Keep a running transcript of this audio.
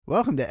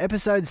Welcome to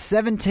episode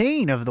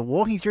 17 of the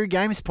Walking Through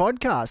Games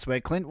podcast,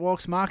 where Clint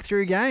walks Mark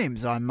through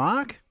games. I'm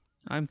Mark.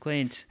 I'm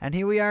Clint. And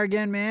here we are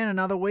again, man.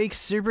 Another week.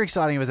 Super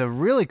exciting. It was a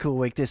really cool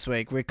week this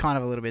week. We're kind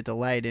of a little bit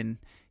delayed in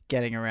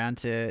getting around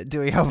to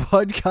doing our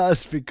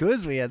podcast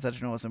because we had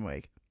such an awesome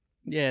week.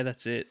 Yeah,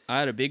 that's it. I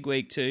had a big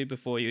week too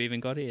before you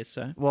even got here,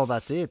 so. Well,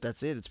 that's it.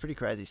 It's pretty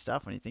crazy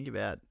stuff when you think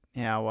about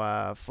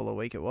how full a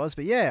week it was.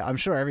 But yeah, I'm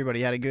sure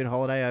everybody had a good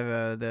holiday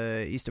over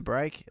the Easter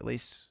break, at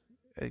least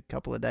a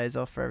couple of days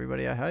off for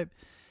everybody, I hope.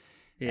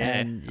 Yeah.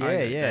 And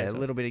a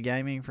little bit of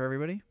gaming for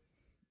everybody.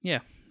 Yeah,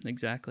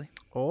 exactly.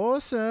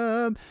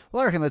 Awesome.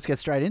 Well, I reckon let's get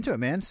straight into it,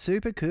 man.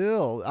 Super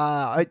cool.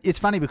 It's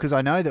funny because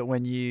I know that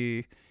when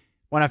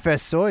I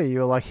first saw you, you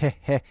were like,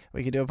 hey,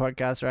 we could do a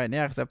podcast right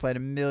now because I played a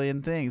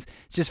million things.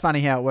 It's just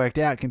funny how it worked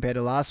out compared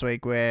to last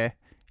week where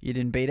you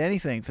didn't beat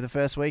anything for the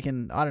first week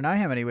in I don't know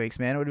how many weeks,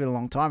 man. It would have been a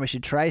long time. We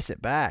should trace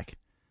it back.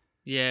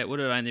 Yeah, it would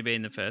have only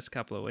been the first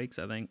couple of weeks,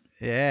 I think.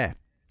 Yeah.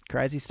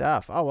 Crazy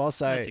stuff. Oh, well,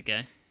 so... That's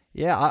okay.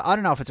 Yeah, I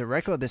don't know if it's a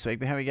record this week,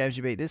 but how many games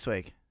you beat this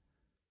week?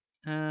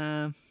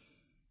 1,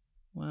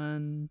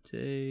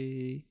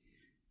 2...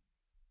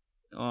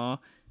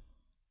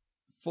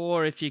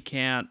 4 if you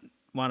count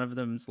one of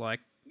them's like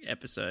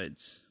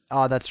episodes.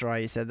 Oh, that's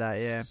right. You said that,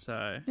 yeah.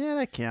 So... Yeah,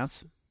 that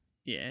counts.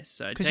 Yeah,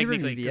 so because technically...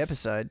 you reviewed the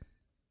episode.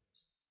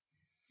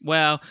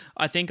 Well,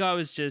 I think I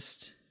was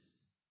just...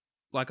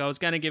 Like, I was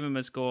going to give him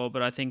a score,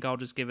 but I think I'll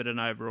just give it an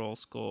overall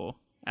score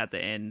at the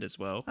end as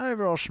well.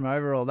 Overall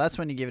schmoverall, that's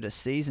when you give it a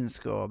season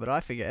score, but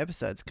I figure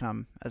episodes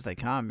come as they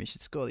come. You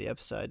should score the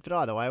episode. But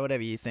either way,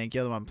 whatever you think,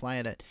 you're the one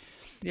playing it.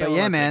 Yeah, but well,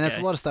 yeah, man, okay. that's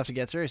a lot of stuff to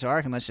get through, so I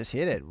reckon let's just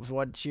hit it.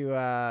 What you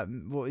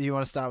want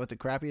to start with, the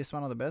crappiest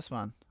one or the best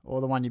one? Or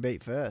the one you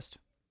beat first?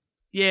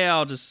 Yeah,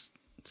 I'll just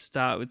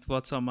start with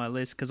what's on my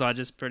list because I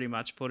just pretty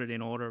much put it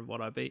in order of what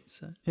I beat.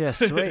 So yeah,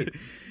 sweet.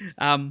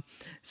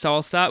 So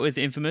I'll start with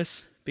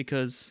Infamous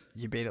because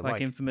you beat it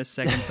like Infamous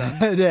Second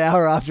Son. An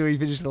hour after we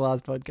finished the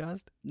last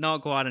podcast.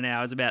 Not quite an hour;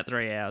 it was about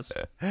 3 hours.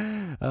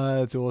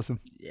 That's awesome.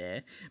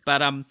 Yeah,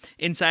 but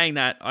in saying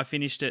that, I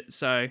finished it,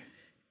 so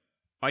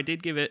I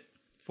did give it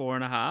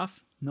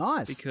 4.5.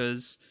 Nice,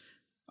 because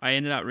I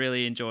ended up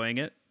really enjoying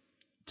it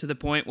to the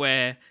point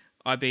where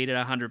I beat it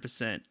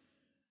 100%.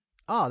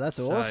 Oh, that's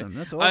awesome.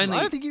 That's awesome.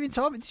 I don't think you even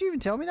told me. Did you even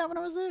tell me that when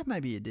I was there?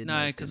 Maybe you did.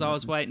 No, because I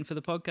was waiting for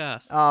the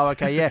podcast. Oh,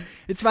 okay. Yeah.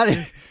 It's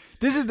funny.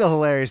 This is the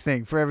hilarious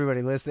thing for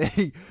everybody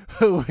listening.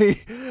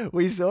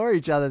 We saw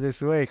each other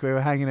this week. We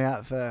were hanging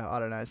out for, I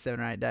don't know,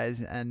 7 or 8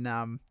 days.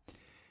 And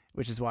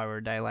which is why we're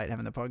a day late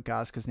having the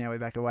podcast because now we're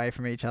back away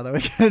from each other.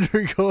 We can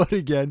record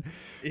again.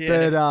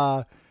 Yeah.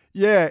 But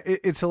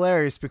it's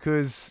hilarious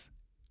because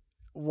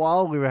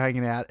while we were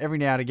hanging out, every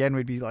now and again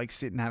we'd be like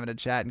sitting having a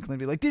chat and Clint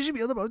would be like, "Did you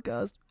be on the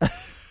podcast?"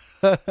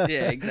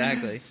 Yeah,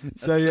 exactly.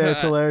 So yeah,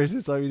 it's hilarious.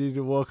 It's like we need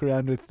to walk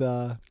around with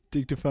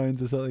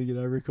dictaphones or something,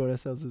 record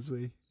ourselves as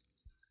we.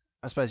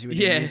 I suppose you would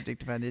use a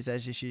dictaphone these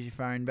days, just use your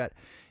phone. But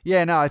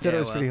yeah, no, I thought it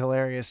was pretty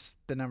hilarious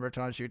the number of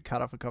times you would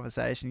cut off a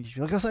conversation. You'd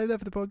be like, "I'll save that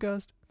for the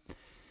podcast."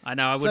 I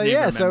know. I wouldn't even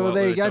remember so what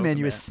there we you go, man.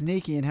 You were about.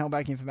 sneaky and held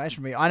back information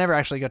from me. I never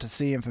actually got to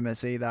see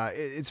Infamous either.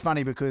 It's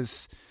funny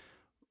because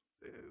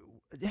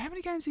how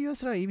many games of yours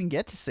did I even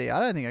get to see?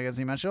 I don't think I got to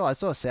see much at all. I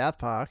saw South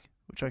Park,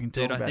 which I can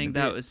talk Dude, about. I think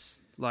that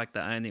was like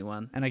the only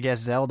one. And I guess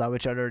Zelda,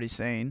 which I'd already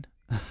seen.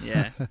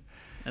 Yeah,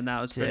 and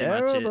that was pretty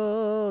much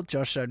terrible.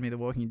 Josh showed me The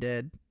Walking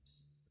Dead.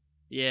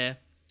 Yeah,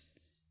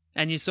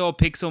 and you saw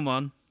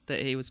Pixelmon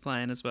that he was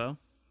playing as well.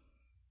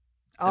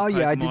 Oh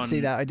yeah, I did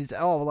see that.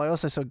 I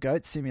also saw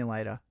Goat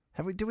Simulator.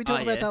 Did we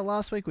talk about that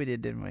last week? We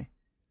did, didn't we?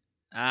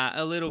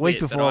 A little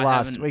week bit. Before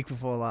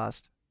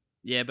last.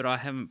 Yeah, but I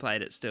haven't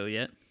played it still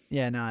yet.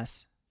 Yeah,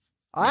 nice.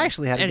 I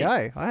actually had to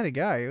go. I had to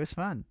go. It was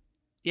fun.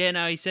 Yeah,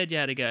 no, he said you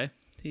had to go.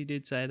 He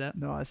did say that.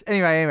 Nice.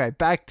 Anyway,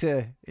 back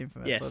to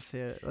Infamous. Yes. Let's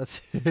hear it.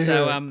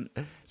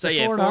 So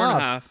yeah,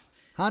 4.5.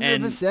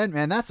 100%,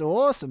 man. That's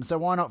awesome. So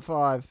why not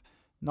 5?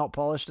 Not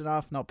polished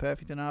enough, not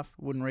perfect enough.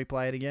 Wouldn't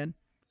replay it again.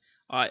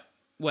 I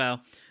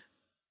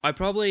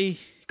probably,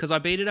 because I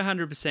beat it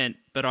 100%,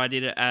 but I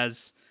did it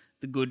as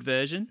the good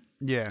version.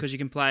 Yeah. Because you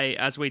can play,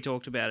 as we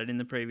talked about it in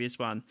the previous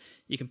one,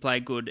 you can play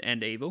good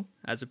and evil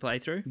as a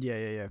playthrough.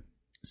 Yeah.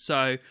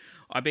 So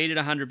I beat it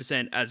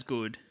 100% as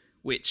good,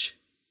 which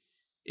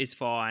is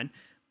fine.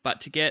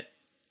 But to get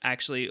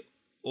actually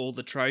all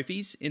the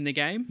trophies in the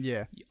game,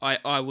 yeah,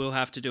 I will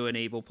have to do an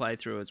evil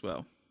playthrough as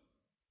well.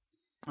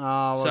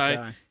 Oh, okay.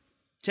 So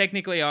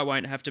technically I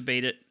won't have to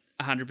beat it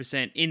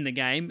 100% in the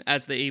game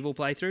as the evil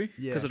playthrough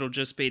because it'll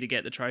just be to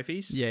get the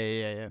trophies.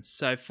 Yeah.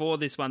 So for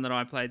this one that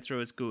I played through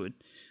as good,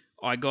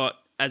 I got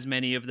as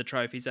many of the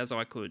trophies as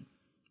I could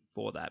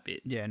for that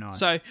bit. Yeah, nice.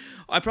 So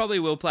I probably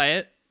will play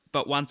it,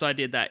 but once I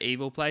did that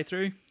evil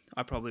playthrough,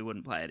 I probably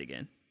wouldn't play it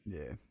again.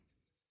 Yeah.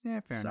 Yeah,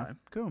 fair enough.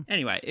 Cool.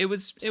 Anyway, it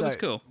was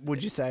cool.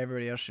 Would you say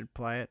everybody else should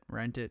play it,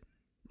 rent it?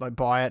 Like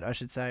buy it, I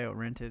should say, or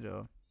rent it,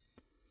 or...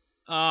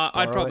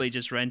 I'd probably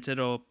just rent it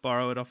or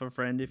borrow it off a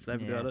friend if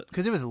they've got it.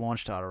 Because it was a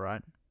launch title,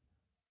 right?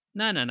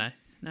 No.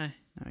 Okay.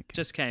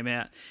 Just came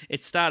out.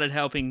 It started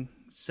helping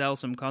sell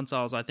some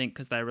consoles, I think,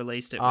 because they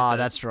released it. With Oh,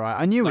 that's right.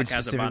 I knew we like, as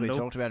a specifically bundle.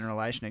 talked about in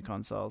relation to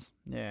consoles.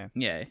 Yeah.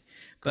 Yeah.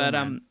 Cool, But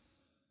man.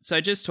 so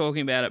just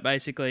talking about it,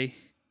 basically,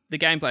 the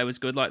gameplay was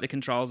good. Like the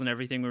controls and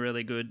everything were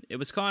really good. It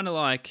was kind of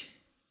like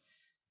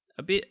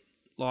a bit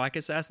like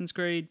Assassin's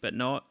Creed, but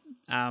not.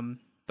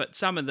 But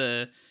some of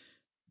the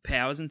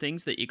powers and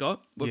things that you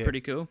got were Yeah.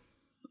 pretty cool.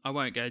 I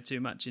won't go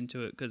too much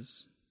into it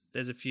because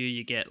there's a few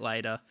you get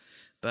later.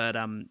 But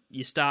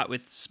you start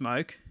with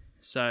smoke.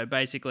 So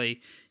basically,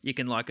 you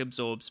can like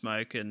absorb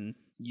smoke and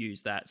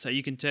use that. So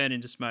you can turn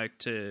into smoke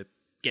to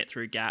get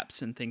through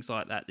gaps and things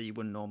like that you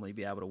wouldn't normally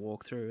be able to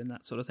walk through and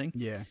that sort of thing.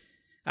 Yeah.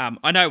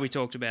 I know we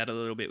talked about it a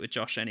little bit with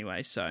Josh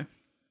anyway, so I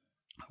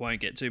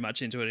won't get too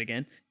much into it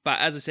again. But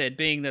as I said,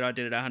 being that I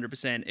did it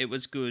 100%, it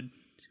was good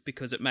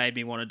because it made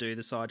me want to do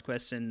the side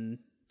quests and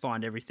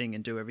find everything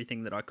and do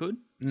everything that I could.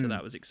 So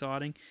that was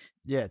exciting.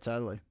 Yeah,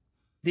 totally.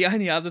 The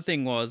only other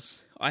thing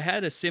was I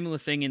had a similar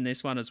thing in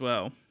this one as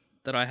well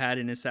that I had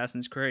in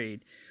Assassin's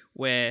Creed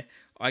where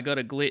I got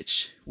a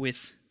glitch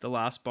with the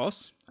last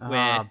boss where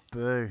Ah,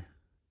 boo.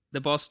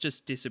 the boss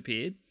just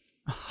disappeared.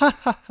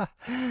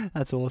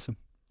 That's awesome.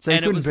 So you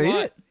And it couldn't was beat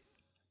like, it?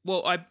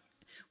 well,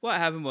 what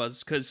happened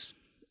was because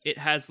it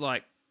has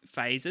like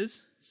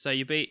phases, so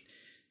you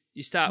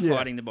start Yeah.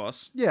 fighting the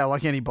boss. Yeah,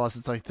 like any boss,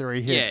 it's like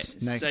 3 hits.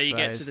 Yeah, Next so you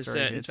get phase, to the 3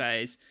 certain hits.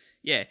 phase.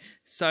 Yeah,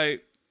 so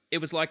it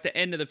was like the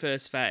end of the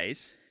first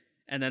phase,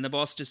 and then the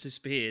boss just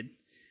disappeared.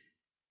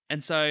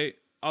 And so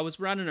I was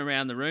running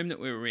around the room that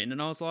we were in,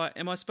 and I was like,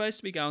 am I supposed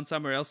to be going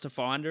somewhere else to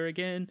find her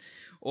again?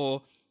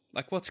 Or,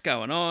 like, what's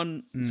going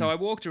on? So I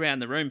walked around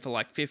the room for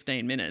like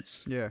 15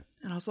 minutes, Yeah.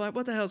 and I was like,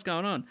 what the hell's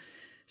going on?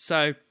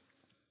 So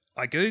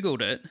I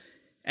Googled it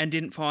and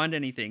didn't find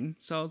anything.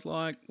 So I was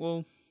like,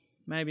 well,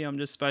 maybe I'm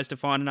just supposed to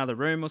find another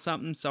room or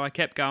something. So I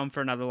kept going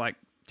for another like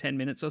 10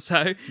 minutes or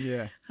so.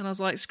 Yeah. And I was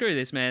like, screw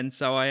this, man.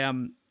 So I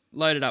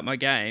loaded up my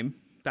game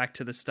back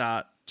to the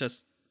start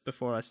just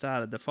before I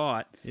started the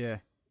fight. Yeah.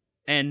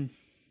 And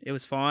it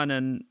was fine,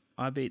 and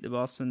I beat the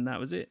boss, and that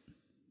was it.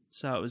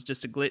 So it was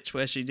just a glitch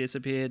where she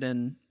disappeared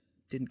and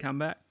didn't come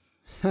back.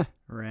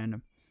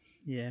 Random.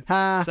 Yeah.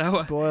 Ha!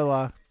 So,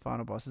 Spoiler.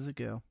 Final boss is a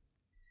girl.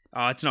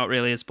 oh, it's not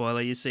really a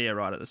spoiler. You see her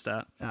right at the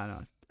start. Oh,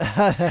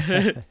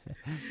 nice.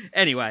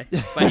 Anyway,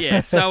 but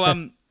yeah.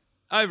 So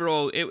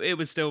overall, it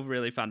was still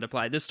really fun to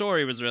play. The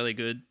story was really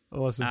good.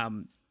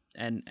 Awesome.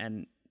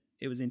 And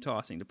it was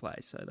enticing to play,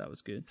 so that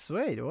was good.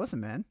 Sweet.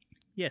 Awesome, man.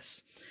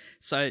 Yes.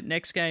 So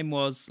next game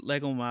was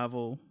Lego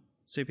Marvel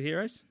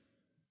Superheroes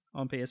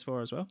on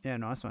PS4 as well. Yeah,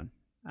 nice one.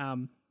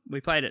 We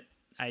played it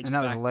ages And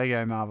that back. was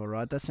Lego Marvel,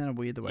 right? That sounded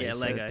weird the way Yeah, you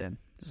said Lego. it then.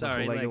 It's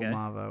Sorry, like Lego Lego.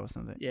 Marvel or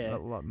something. Yeah.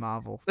 Like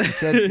Marvel.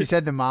 You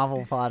said the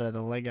Marvel part of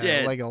the Lego.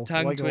 Yeah, Lego.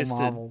 tongue Lego twisted.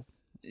 Marvel.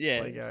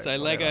 Yeah. Lego, So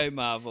whatever. Lego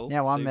Marvel.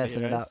 Now I'm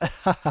messing it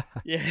Superheroes. up.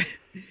 Yeah.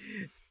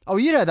 Oh,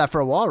 you'd had that for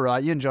a while,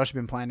 right? You and Josh have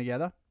been playing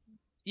together.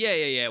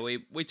 Yeah.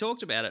 We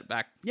talked about it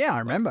back Yeah, I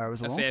remember. It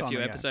was a a long fair time few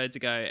ago. episodes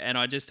ago, and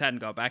I just hadn't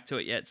got back to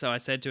it yet. So I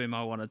said to him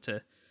I wanted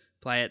to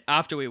play it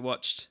after we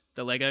watched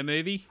the Lego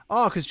movie.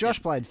 Oh, because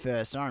Josh played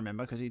first. I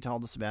remember because he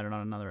told us about it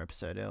on another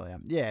episode earlier.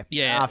 Yeah.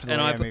 Yeah, After the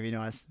and Lego I- movie,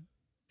 nice.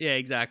 Yeah,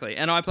 exactly.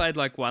 And I played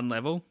like one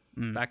level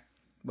Mm. back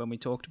when we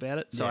talked about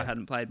it, so Yeah. I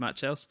hadn't played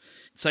much else.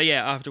 So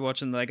yeah, after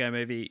watching the Lego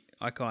movie,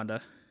 I kind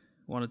of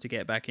wanted to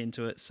get back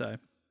into it. So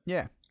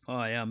Yeah.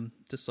 I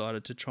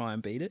decided to try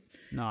and beat it,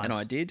 Nice. and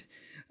I did.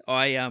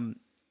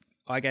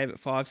 I gave it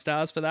 5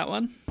 stars for that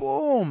one.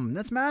 Boom.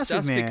 That's massive,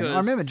 Just man. because- I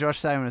remember Josh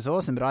saying it was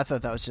awesome, but I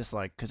thought that was just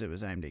like because it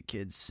was aimed at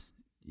kids.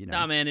 You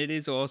know. No, man, it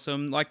is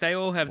awesome. Like they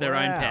all have their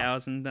own Wow.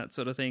 powers and that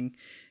sort of thing.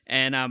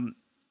 And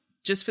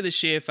just for the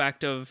sheer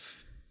fact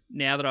of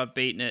now that I've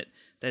beaten it,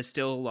 there's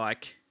still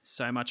like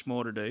so much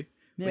more to do.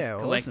 Yeah,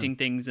 with collecting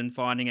things and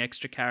finding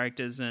extra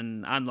characters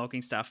and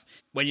unlocking stuff.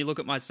 When you look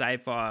at my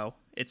save file,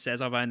 it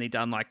says I've only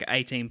done like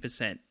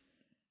 18%.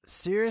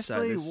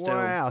 Seriously? there's still-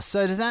 Wow.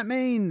 So does that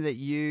mean that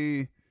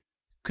you...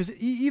 Because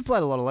you've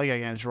played a lot of Lego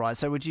games, right?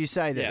 So would you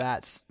say that Yeah.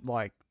 that's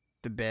like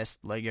the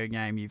best Lego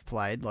game you've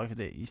played, like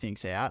that you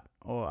think's out?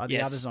 Or are the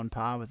Yes. others on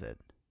par with it?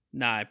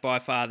 No, by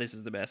far this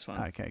is the best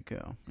one. Okay,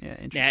 cool. Yeah,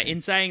 Now, interesting.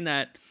 in saying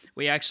that,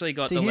 we actually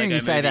got See, the hearing Lego you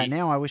say movie. that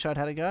now, I wish I'd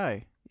had a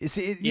go. You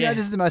see, you Yeah. know,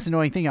 this is the most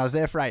annoying thing. I was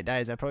there for 8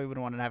 days. I probably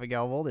wouldn't want to have a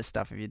go of all this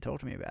stuff if you'd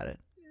talked to me about it.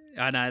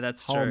 I know,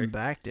 that's Hold me true.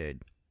 back,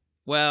 dude.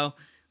 Well,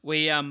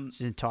 we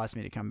Just enticed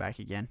me to come back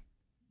again.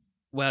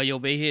 well, you'll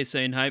be here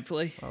soon,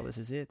 hopefully. Well, this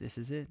is it. This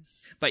is it.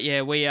 But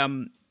yeah, we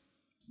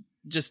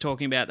just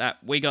talking about that,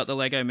 we got the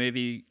Lego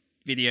movie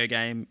video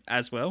game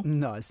as well.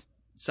 Nice.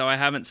 So I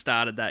haven't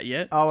started that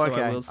yet. Oh, so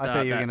okay. I I, will start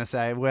thought you were that. going to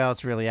say, well,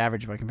 it's really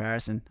average by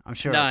comparison. I'm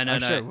sure. No, I'm no,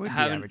 sure it no. would be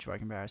Haven't- average by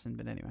comparison,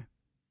 but anyway.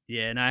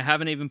 Yeah, no, I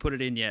haven't even put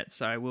it in yet,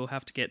 so we'll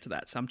have to get to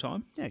that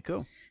sometime. Yeah,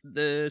 cool.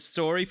 The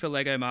story for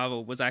Lego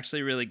Marvel was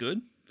actually really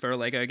good for a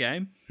Lego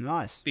game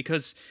Nice.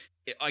 because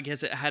I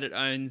guess it had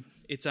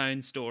its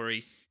own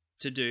story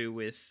to do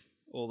with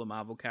all the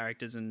Marvel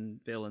characters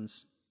and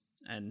villains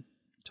and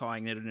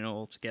tying it in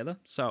all together.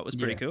 So it was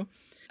pretty Yeah. cool.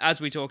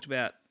 As we talked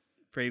about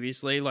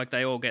previously, like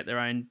they all get their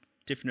own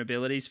different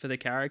abilities for the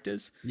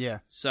characters. Yeah.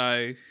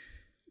 So,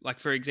 like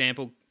for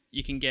example,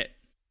 you can get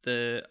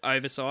the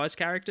oversized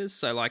characters,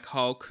 so like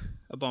Hulk,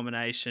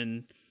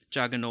 Abomination,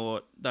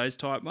 Juggernaut, those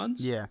type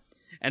ones. Yeah.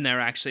 And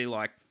they're actually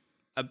like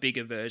a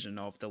bigger version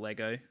of the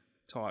Lego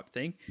type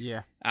thing.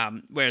 Yeah.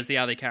 Whereas the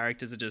other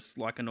characters are just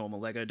like a normal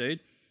Lego dude.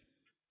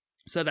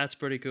 So that's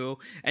pretty cool.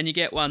 And you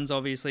get ones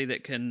obviously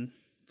that can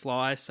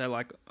fly, so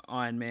like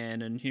Iron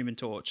Man and Human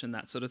Torch and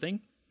that sort of thing.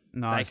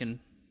 Nice.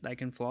 They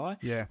can fly.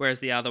 Yeah. Whereas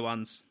the other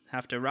ones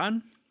have to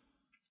run.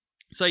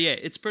 So yeah,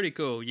 it's pretty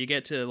cool. You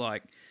get to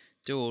like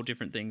do all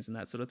different things and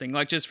that sort of thing.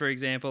 Like just for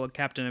example,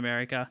 Captain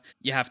America,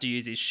 you have to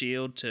use his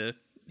shield to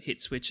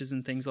hit switches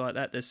and things like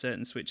that. There's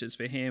certain switches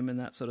for him and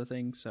that sort of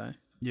thing. So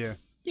Yeah.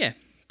 yeah,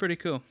 pretty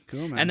cool.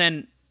 Cool, man. And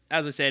then,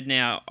 as I said,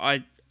 now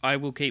I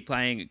will keep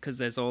playing it because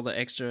there's all the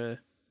extra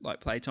like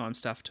playtime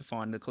stuff to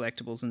find the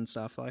collectibles and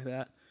stuff like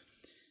that.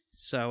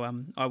 So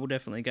I will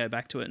definitely go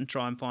back to it and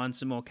try and find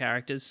some more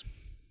characters.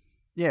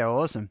 Yeah,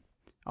 awesome.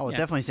 Oh, it Yeah.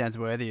 definitely sounds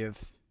worthy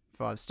of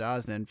 5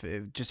 stars then,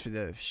 just for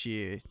the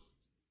sheer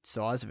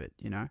size of it,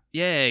 you know?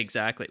 Yeah,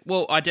 exactly.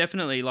 Well, I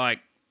definitely like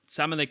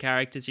some of the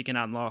characters you can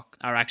unlock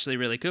are actually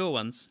really cool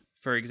ones.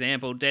 For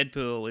example,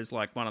 Deadpool is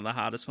like one of the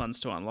hardest ones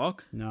to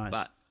unlock. Nice.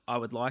 But I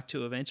would like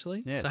to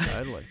eventually. Yeah, So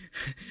totally.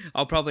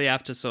 I'll probably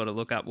have to sort of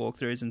look up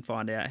walkthroughs and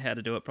find out how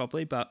to do it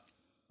properly, but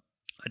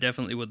I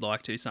definitely would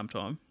like to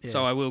sometime. Yeah.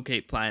 So I will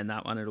keep playing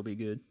that one. It'll be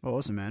good.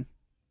 Awesome, man.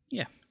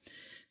 Yeah.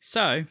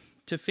 So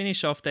to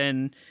finish off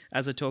then,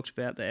 as I talked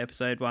about the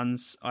episode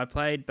ones, I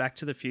played Back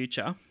to the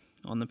Future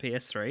on the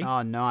PS3.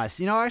 Oh, nice.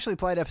 You know, I actually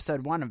played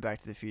episode 1 of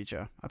Back to the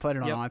Future. I played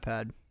it on Yep.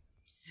 iPad.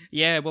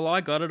 Yeah, well,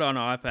 I got it on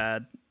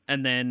iPad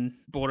and then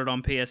bought it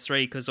on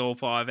PS3 because all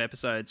 5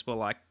 episodes were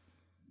like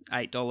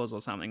 $8 or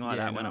something like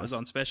Yeah, that when it was nice.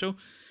 on special.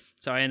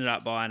 So I ended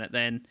up buying it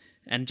then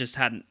and just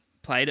hadn't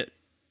played it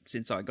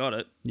since I got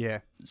it. Yeah.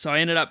 So I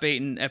ended up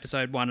beating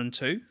episode 1 and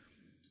 2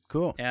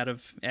 Cool. out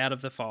of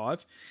the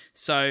 5.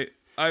 So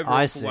overall,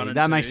 I for see. 1 and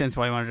That 2, makes sense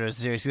why you wanted to do a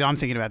series, because I'm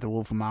thinking about The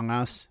Wolf Among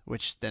Us,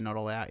 which they're not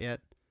all out yet.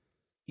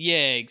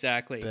 Yeah,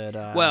 exactly. But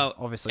well,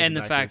 obviously, and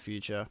for the Back fact, to the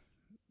Future,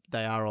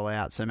 they are all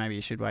out, so maybe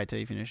you should wait till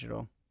you finish it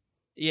all.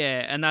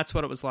 yeah, and that's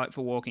what it was like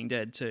for Walking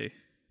Dead too,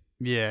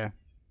 Yeah.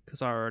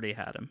 because I already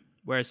had them.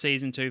 Whereas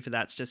season 2 for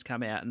that's just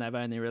come out, and they've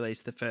only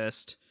released the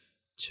first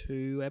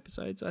 2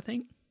 episodes, I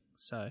think.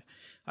 So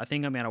I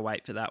think I'm going to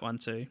wait for that one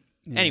too.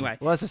 Yeah. Anyway.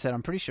 Well, as I said,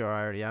 I'm pretty sure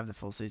I already have the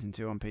full season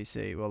 2 on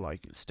PC, well,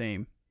 like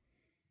Steam.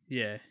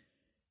 Yeah.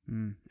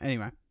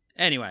 Anyway.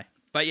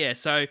 But yeah,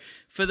 so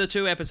for the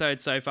 2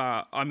 episodes so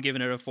far, I'm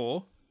giving it a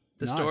 4.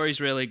 The Nice.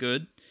 story's really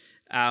good.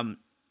 And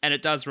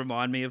it does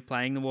remind me of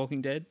playing The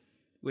Walking Dead,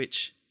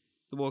 which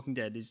The Walking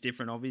Dead is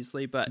different,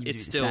 obviously, but You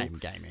it's do still... the same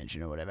game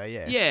engine or whatever,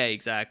 yeah. Yeah,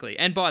 exactly.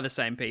 And by the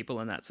same people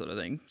and that sort of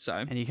thing. So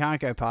And you can't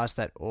go past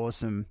that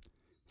awesome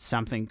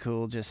something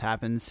cool just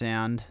happened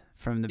sound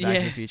from the Back to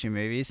Yeah. the Future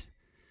movies.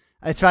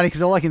 It's funny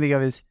because all I can think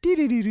of is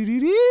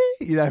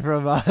you know,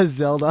 from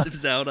Zelda.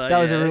 Zelda, That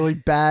was a yeah. really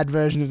bad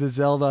version of the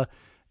Zelda.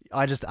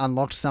 I just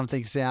unlocked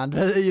something sound,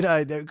 you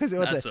know, because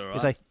That's it's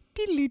alright. like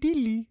diddly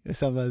diddly or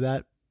something like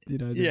that. You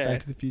know, the Yeah.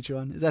 Back to the Future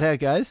one. Is that how it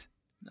goes?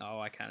 Oh,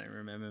 I can't even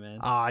remember, man.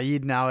 Ah,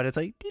 you'd know it. It's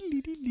like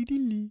diddly diddly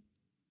diddly.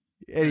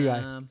 Anyway,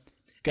 go watch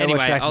anyway,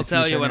 Back to I'll the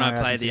tell Future, you when everyone I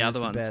else play has the seen it, other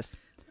it's ones. best.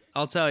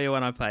 I'll tell you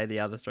when I play the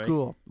other 3.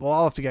 Cool. Well,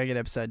 I'll have to go get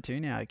episode 2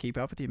 now. Keep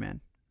up with you, man.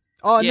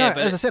 Oh, Yeah, no,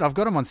 but as I said, I've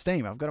got them on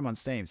Steam.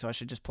 So I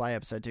should just play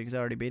episode 2 because I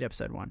already beat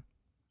episode 1.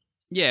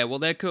 Yeah, well,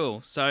 they're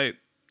cool. So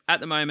at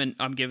the moment,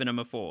 I'm giving them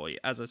a 4,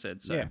 as I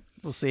said. So Yeah,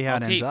 we'll see how I'll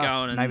it ends keep up.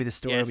 going and- Maybe the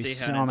story yeah, will be see how it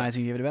so ends up.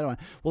 amazing you give it a better one.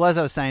 Well, as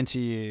I was saying to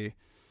you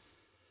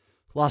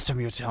last time,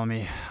 you were telling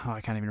me,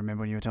 I can't even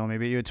remember when you were telling me,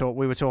 but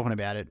we were talking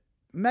about it,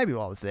 maybe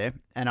while I was there,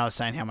 and I was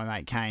saying how my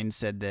mate Kane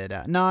said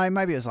that, no,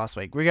 maybe it was last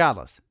week.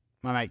 Regardless,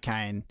 my mate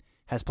Kane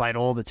has played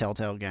all the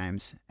Telltale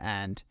games,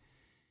 and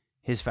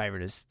his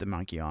favourite is the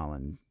Monkey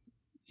Island,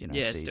 you know,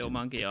 Yeah, season still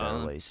Monkey that they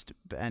Island. released.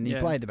 And he Yeah.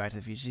 played the Back to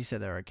the Future. He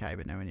said they were okay,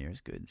 but nowhere near as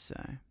good. So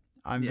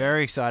I'm Yeah.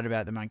 very excited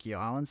about the Monkey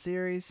Island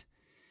series.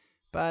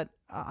 But,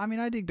 I mean,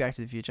 I dig Back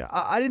to the Future.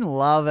 I didn't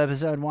love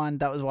episode 1.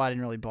 That was why I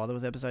didn't really bother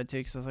with episode 2,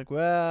 because I was like,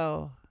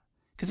 well...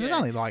 Because it was Yeah.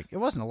 only like... It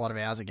wasn't a lot of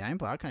hours of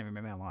gameplay. I can't even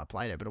remember how long I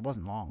played it, but it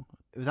wasn't long.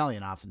 It was only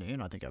an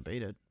afternoon. I think I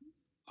beat it.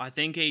 I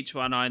think each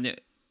one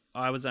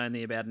I was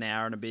only about an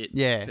hour and a bit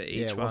Yeah, for each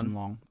yeah, it one. wasn't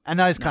long. And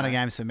those kind of No.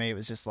 games for me, it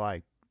was just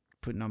like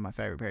putting on my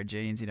favourite pair of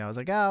jeans. You know, I was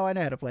like, oh, I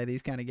know how to play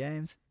these kind of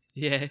games.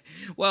 Yeah.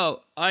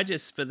 Well, I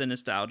just, for the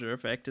nostalgia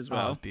effect as Oh,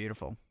 well, it's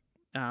beautiful.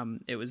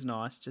 it was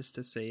nice just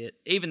to see it.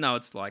 Even though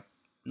it's like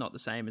not the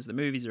same as the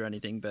movies or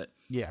anything, but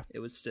Yeah. it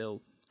was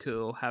still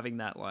cool having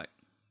that, like,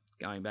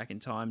 going back in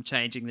time,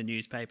 changing the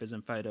newspapers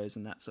and photos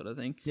and that sort of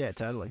thing, Yeah,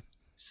 totally.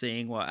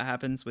 seeing what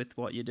happens with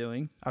what you're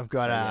doing. I've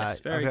got, So, yes,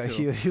 very I've got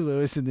cool. Huey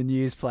Lewis in the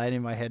news playing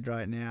in my head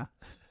right now.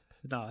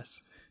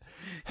 Nice.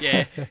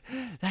 Yeah.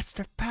 That's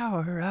the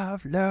power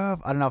of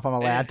love. I don't know if I'm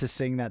allowed to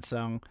sing that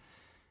song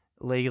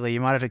legally.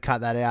 You might have to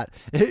cut that out.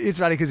 It's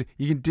funny because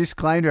you can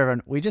disclaim to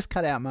everyone, we just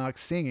cut out Mark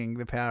singing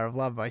The Power of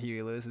Love by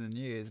Huey Lewis in the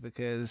News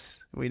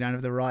because we don't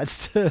have the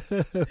rights to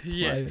play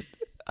Yeah. it.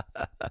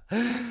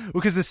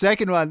 Because the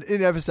second one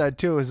in episode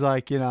 2 was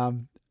like, you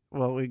know,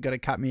 well, we've got to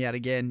cut me out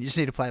again. You just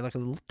need to play like a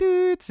little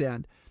doot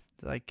sound.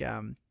 Like,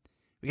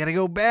 we got to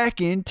go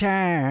back in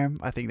time.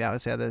 I think that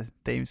was how the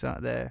theme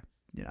song, the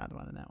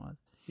one in that one.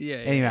 Yeah.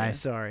 Anyway,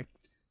 sorry.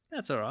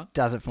 That's all right.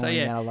 Does it for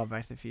me, man. I love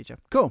Back to the Future.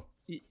 Cool.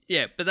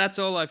 Yeah, but that's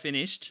all I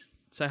finished.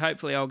 So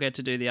hopefully I'll get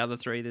to do the other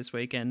 3 this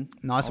weekend.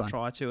 Nice I'll one.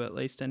 try to at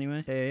least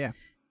anyway. Yeah.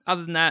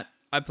 Other than that,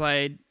 I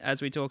played,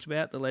 as we talked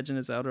about, The Legend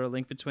of Zelda: A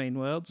Link Between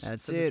Worlds.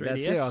 That's for the it.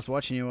 3DS. I was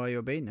watching you while you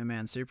were beating it,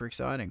 man. Super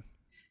exciting.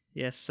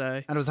 Yes, so...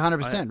 And it was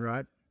 100%,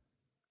 right?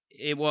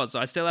 It was.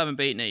 I still haven't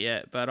beaten it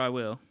yet, but I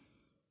will.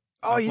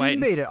 Oh, you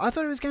didn't beat it? I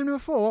thought it was game number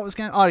 4. What was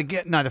game... Oh,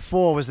 no, the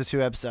 4 was the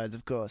 2 episodes,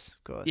 of course.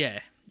 Yeah.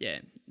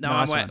 No,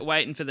 Nice I'm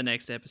waiting for the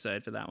next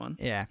episode for that one.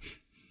 Yeah.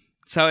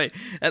 So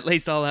at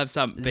least I'll have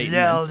something beaten.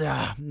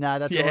 Zelda. No,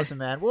 that's awesome,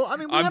 man. Well, I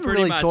mean, we haven't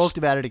really talked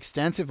about it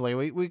extensively.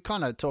 We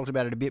kind of talked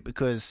about it a bit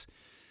because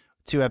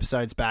 2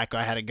 episodes back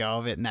I had a go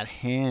of it, and that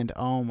hand,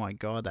 oh my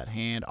God, that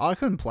hand. I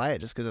couldn't play it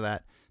just because of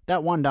that.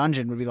 That one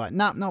dungeon would be like,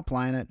 nah, not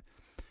playing it.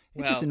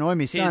 It just annoyed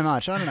me so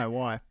much. I don't know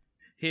why.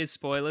 Here's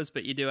spoilers,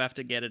 but you do have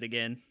to get it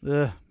again.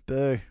 Ugh,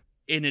 boo.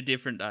 In a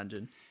different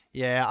dungeon.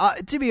 Yeah,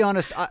 to be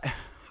honest,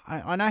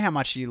 I know how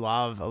much you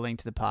love A Link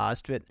to the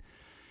Past, but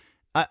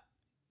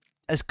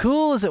as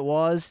cool as it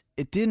was,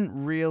 it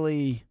didn't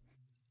really...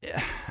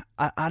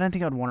 I don't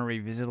think I'd want to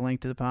revisit A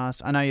Link to the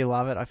Past. I know you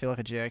love it. I feel like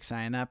a jerk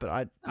saying that,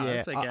 but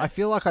it's okay. I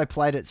feel like I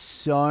played it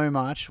so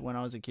much when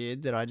I was a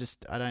kid that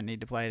I don't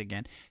need to play it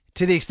again.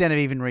 To the extent of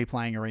even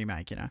replaying a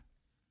remake,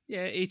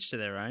 Yeah, each to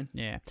their own.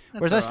 Yeah.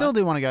 That's Whereas I still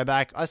do want to go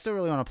back. I still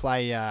really want to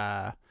play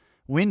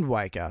Wind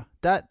Waker.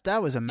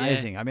 That was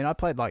amazing. Yeah. I mean, I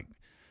played like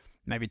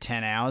maybe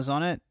 10 hours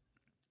on it.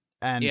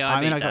 And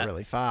I got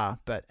really far,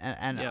 but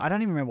and I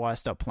don't even remember why I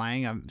stopped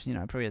playing. I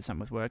probably had something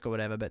with work or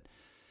whatever, but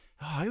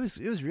it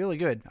was really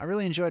good. I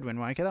really enjoyed Wind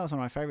Waker. That was one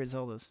of my favorite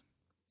Zeldas.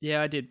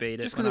 Yeah, I did beat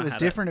it. Just because it was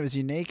different, it was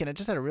unique, and it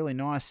just had a really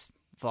nice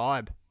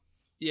vibe.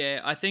 Yeah,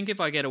 I think if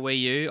I get a Wii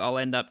U, I'll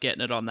end up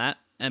getting it on that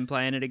and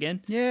playing it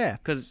again. Yeah.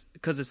 Because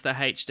it's the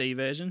HD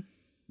version.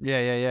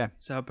 Yeah.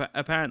 So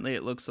apparently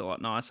it looks a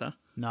lot nicer.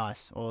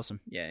 Nice. Awesome.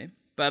 Yeah.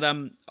 But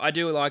I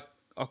do like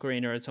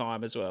Ocarina of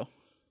Time as well.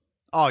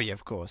 Oh, yeah,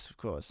 of course.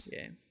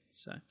 Yeah.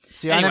 So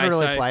see, anyway, I never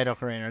really played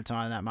Ocarina of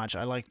Time that much.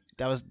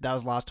 That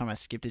was last time I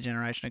skipped a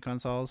generation of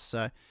consoles,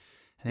 so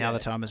the other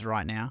time is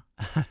right now.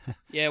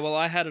 Yeah, well,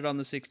 I had it on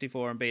the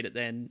 64 and beat it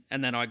then,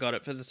 and then I got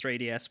it for the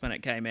 3DS when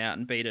it came out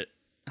and beat it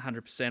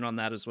 100% on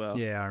that as well.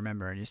 Yeah, I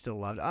remember, and you still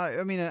loved it.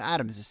 I mean,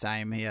 Adam's the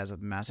same. He has a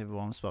massive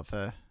warm spot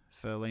for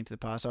Link to the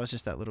Past. I was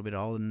just that little bit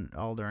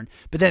older,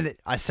 but then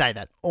I say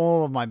that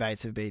all of my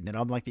mates have beaten it.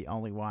 I'm like the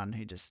only one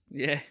who just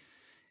yeah.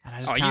 And I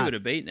just can't. You would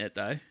have beaten it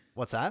though.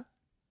 What's that?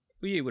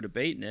 Well, you would have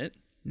beaten it.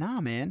 Nah,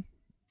 man.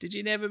 Did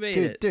you never beat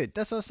it? Dude,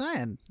 that's what I'm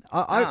saying.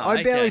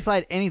 I barely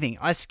played anything.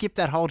 I skipped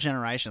that whole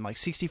generation, like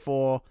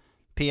 64,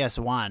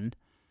 PS1.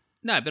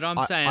 No, but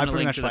I'm saying I A pretty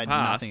Link much to the played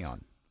Past. nothing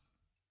on.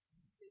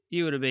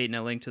 You would have beaten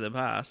A Link to the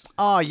Past.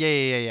 Oh,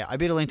 yeah. I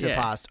beat A Link to the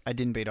Past. I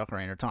didn't beat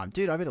Ocarina of Time.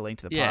 Dude, I beat A Link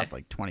to the Past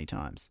like 20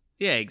 times.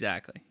 Yeah,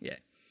 exactly. Yeah.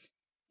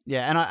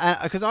 Yeah,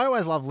 and because I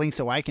always loved Link's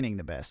Awakening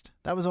the best.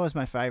 That was always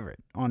my favorite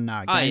on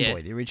Game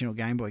Boy, the original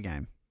Game Boy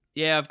game.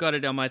 Yeah, I've got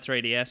it on my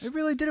 3DS. It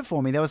really did it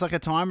for me. There was like a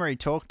time where he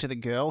talked to the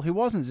girl who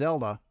wasn't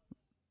Zelda.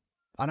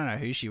 I don't know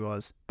who she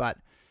was, but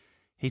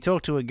he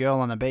talked to a girl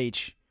on the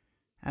beach,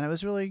 and it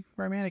was really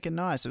romantic and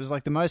nice. It was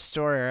like the most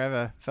story I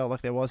ever felt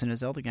like there was in a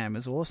Zelda game. It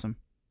was awesome.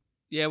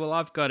 Yeah, well,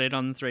 I've got it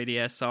on the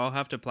 3DS, so I'll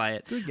have to play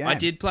it. Good game. I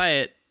did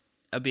play it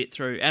a bit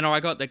through, and I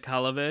got the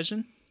color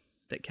version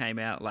that came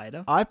out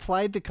later. I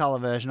played the color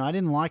version. I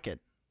didn't like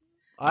it.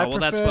 I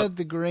preferred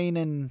the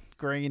green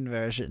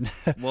version.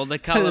 Well, the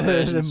color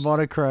version, the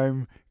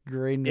monochrome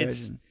green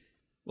version.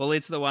 Well,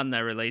 it's the one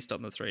they released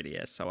on the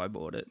 3DS, so I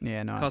bought it.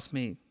 Yeah, nice. It cost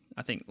me,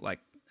 I think, like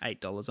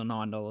 $8 or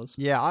 $9.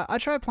 Yeah, I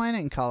tried playing it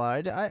in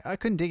color. I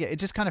couldn't dig it. It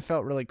just kind of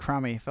felt really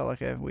crummy. It felt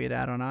like a weird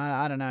add-on.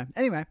 I don't know.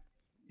 Anyway.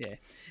 Yeah.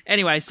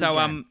 Anyway,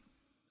 so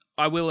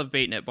I will have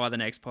beaten it by the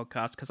next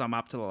podcast because I'm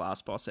up to the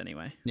last boss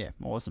anyway. Yeah,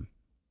 awesome.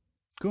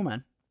 Cool,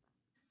 man.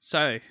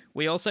 So,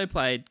 we also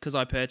played, because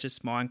I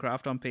purchased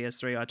Minecraft on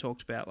PS3, I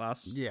talked about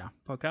last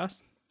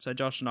podcast. So,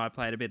 Josh and I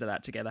played a bit of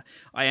that together.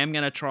 I am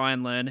going to try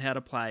and learn how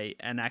to play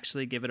and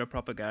actually give it a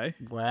proper go.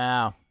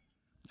 Wow.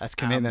 That's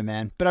commitment,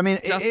 man. But, I mean,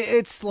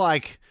 it's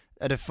like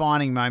a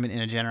defining moment in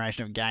a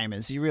generation of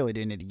gamers. You really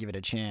do need to give it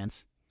a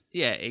chance.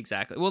 Yeah,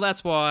 exactly. Well,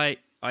 that's why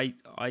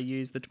I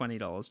used the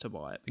 $20 to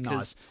buy it. Because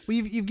nice. Well,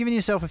 you've given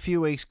yourself a few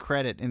weeks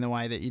credit in the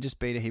way that you just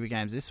beat a heap of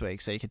games this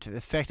week, so you could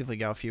effectively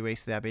go a few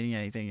weeks without beating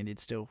anything, and you'd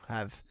still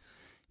have,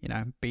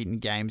 beaten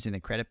games in the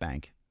credit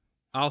bank.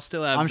 I'll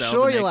still have. I'm Zelda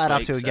sure you'll next add up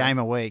week, to a game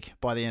a week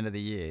by the end of the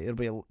year.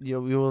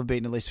 You'll have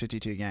beaten at least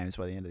 52 games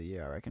by the end of the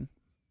year, I reckon.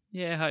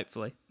 Yeah,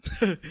 hopefully.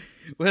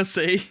 We'll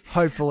see.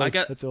 Hopefully,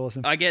 that's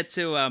awesome. I get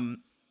to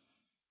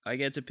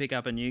pick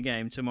up a new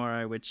game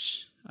tomorrow,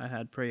 which I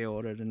had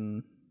pre-ordered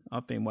and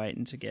I've been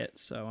waiting to get,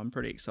 so I'm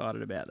pretty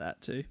excited about that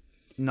too.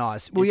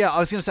 Nice. Well, I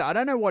was going to say, I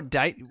don't know what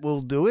date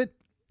we'll do it.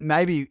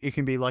 Maybe it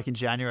can be like in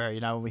January,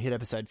 when we hit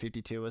episode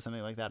 52 or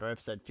something like that, or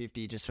episode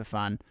 50 just for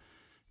fun.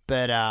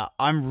 But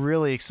I'm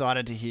really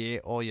excited to hear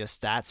all your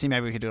stats. See,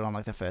 maybe we could do it on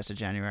like the 1st of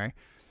January.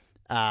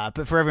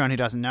 But for everyone who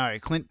doesn't know,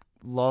 Clint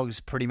logs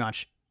pretty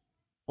much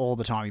all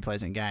the time he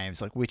plays in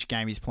games, like which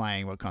game he's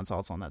playing, what console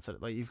it's on, that sort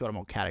of, like you've got them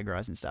all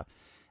categorized and stuff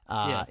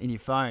in your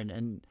phone.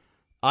 And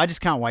I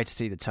just can't wait to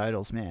see the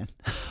totals, man,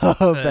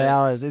 of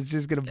hours. It's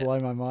just going to blow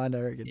my mind, I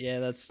reckon. Yeah,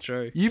 that's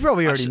true. You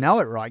probably already know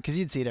it, right? Because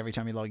you'd see it every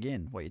time you log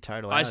in, what your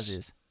total hours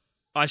is.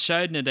 I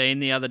showed Nadine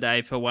the other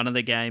day for one of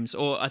the games,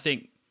 or I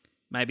think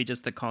maybe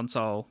just the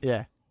console.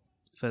 Yeah.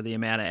 For the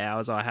amount of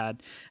hours I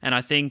had. And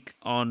I think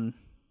I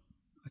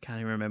can't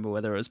even remember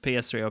whether it was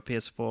PS3 or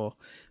PS4,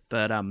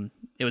 but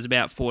it was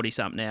about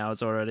 40-something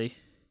hours already.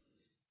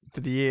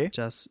 For the year?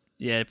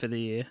 For the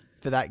year.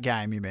 For that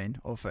game, you mean?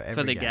 Or for every game?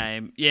 For the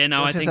game. Yeah,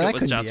 no, I think it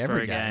was just for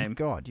a game.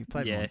 God, you've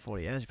played more than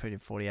 40 hours. You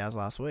played 40 hours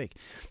last week.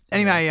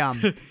 Anyway,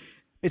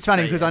 it's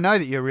funny because I know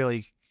that you're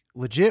really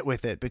legit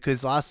with it,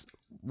 because last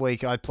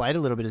week I played a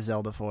little bit of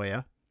Zelda for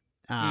you.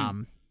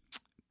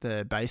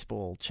 The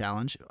baseball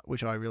challenge,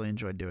 which I really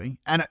enjoyed doing.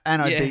 And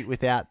I beat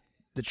without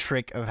the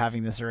trick of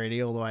having the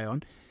 3D all the way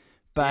on.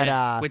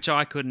 But which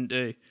I couldn't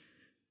do.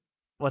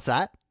 What's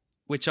that?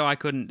 Which I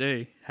couldn't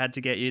do. Had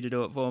to get you to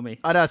do it for me.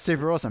 I know, it's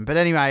super awesome. But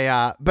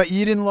anyway, but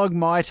you didn't log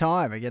my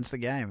time against the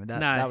game.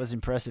 That was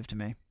impressive to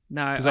me.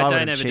 No, I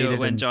don't ever do it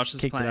when Josh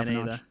is playing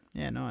either.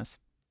 Yeah, nice.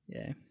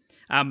 Yeah.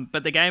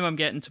 But the game I'm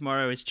getting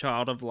tomorrow is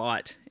Child of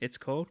Light, it's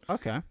called.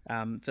 Okay.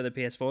 For the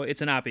PS4.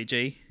 It's an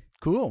RPG.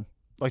 Cool.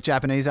 Like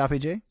Japanese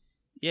RPG?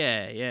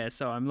 Yeah.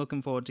 So I'm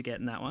looking forward to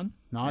getting that one.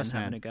 Nice,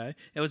 man. Having a go.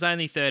 It was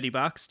only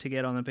 $30 to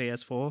get on the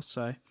PS4,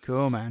 so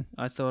cool, man.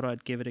 I thought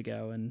I'd give it a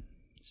go and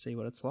see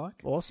what it's like.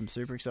 Awesome,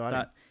 super exciting.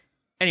 But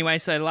anyway,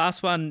 so the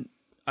last one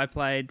I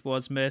played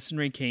was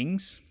Mercenary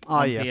Kings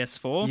on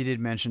PS4. You did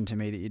mention to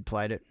me that you'd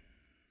played it.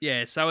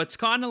 Yeah, so it's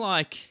kind of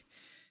like,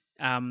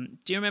 do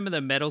you remember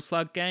the Metal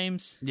Slug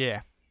games?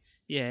 Yeah.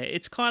 Yeah,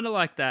 it's kind of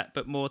like that,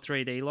 but more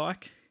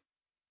 3D-like.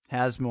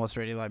 How's more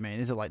 3D like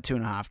mean? Is it like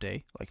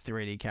 2.5D, like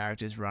 3D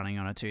characters running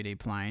on a 2D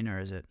plane, or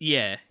is it?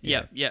 Yeah,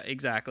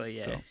 exactly,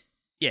 yeah. Cool.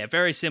 Yeah,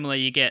 very similar.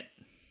 You get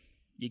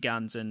your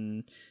guns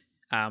and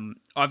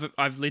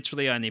I've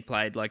literally only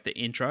played like the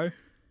intro.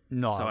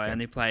 I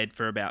only played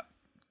for about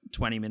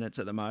 20 minutes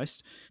at the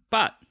most.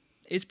 But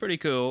it's pretty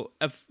cool.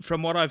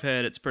 From what I've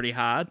heard, it's pretty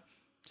hard.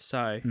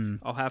 So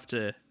I'll have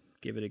to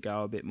give it a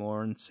go a bit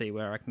more and see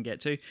where I can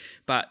get to.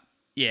 But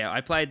yeah,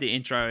 I played the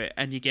intro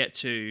and you get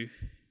to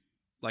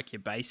like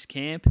your base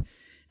camp,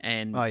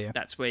 and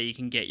that's where you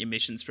can get your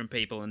missions from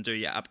people and do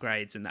your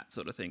upgrades and that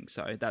sort of thing.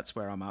 So that's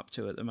where I'm up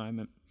to at the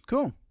moment.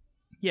 Cool.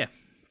 Yeah.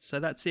 So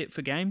that's it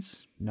for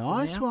games.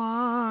 Nice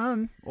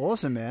one.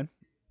 Awesome, man.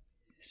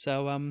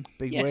 So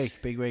big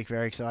week,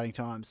 very exciting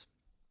times.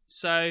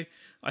 So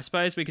I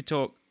suppose we could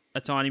talk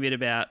a tiny bit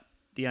about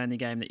the only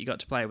game that you got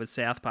to play was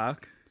South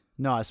Park.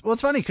 Nice. Well,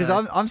 it's funny because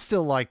I'm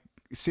still like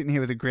sitting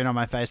here with a grin on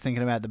my face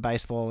thinking about the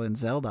baseball in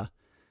Zelda.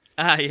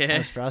 Ah, yeah.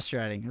 It's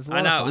frustrating. It was a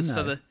lot of fun, it was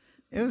though.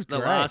 It was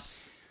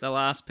great. The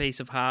last piece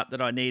of heart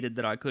that I needed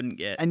that I couldn't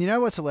get. And you know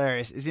what's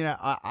hilarious is,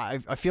 I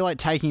feel like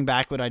taking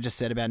back what I just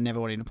said about never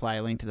wanting to play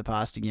A Link to the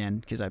Past again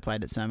because I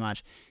played it so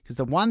much. Because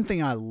the one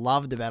thing I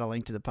loved about A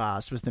Link to the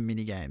Past was the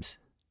mini games.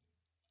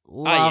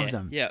 Loved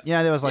them. Yeah.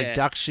 There was like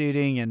duck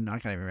shooting and I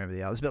can't even remember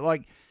the others, but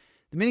like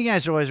the mini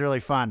games are always really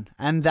fun.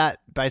 And that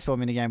baseball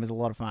mini game was a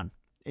lot of fun,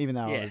 even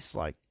though I was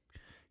like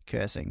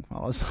cursing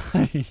while I was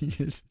playing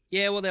it.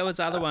 Yeah, well, there was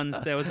other ones.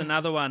 There was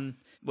another one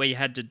where you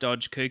had to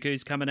dodge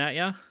cuckoos coming at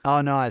you.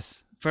 Oh,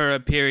 nice. For a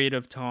period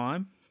of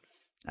time.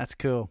 That's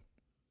cool.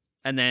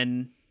 And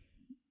then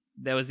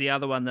there was the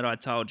other one that I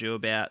told you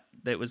about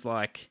that was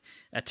like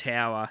a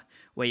tower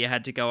where you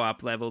had to go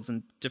up levels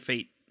and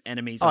defeat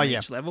enemies on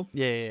each level.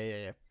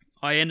 Yeah.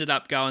 I ended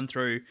up going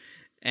through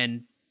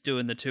and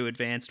doing the two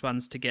advanced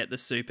ones to get the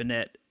Super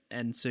Net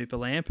and Super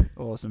Lamp.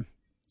 Awesome.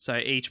 So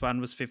each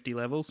one was 50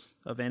 levels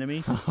of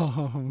enemies.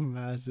 Oh,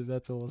 massive.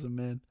 That's awesome,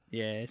 man.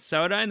 Yeah.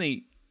 So it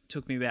only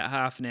took me about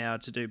half an hour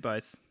to do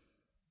both.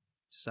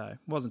 So it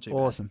wasn't too bad.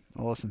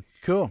 Awesome.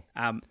 Cool.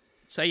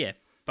 So yeah.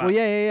 But well,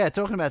 yeah.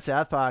 Talking about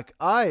South Park,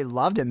 I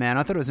loved it, man.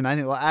 I thought it was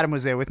amazing. Well, Adam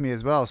was there with me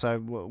as well, so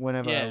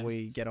whenever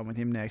we get on with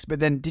him next. But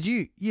then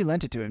you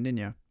lent it to him, didn't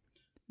you?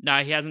 No,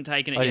 he hasn't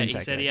taken it yet. He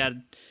said he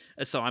had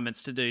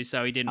assignments to do,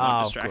 so he didn't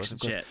want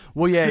distractions yet.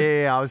 Well,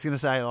 yeah. I was going to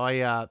say,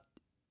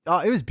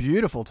 it was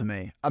beautiful to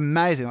me.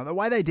 Amazing. Like, the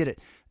way they did it.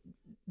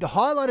 The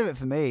highlight of it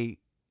for me,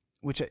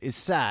 which is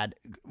sad,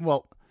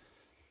 well,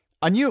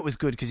 I knew it was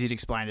good because you'd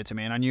explained it to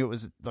me, and I knew it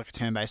was like a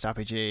turn-based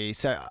RPG,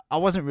 so I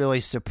wasn't really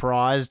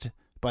surprised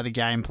by the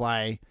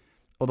gameplay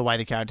or the way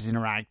the characters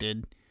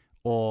interacted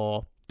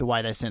or the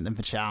way they sent them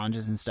for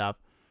challenges and stuff.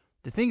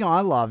 The thing I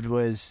loved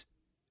was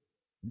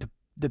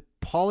the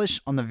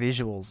polish on the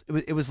visuals.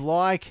 It was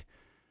like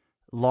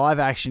live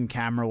action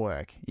camera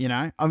work,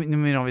 I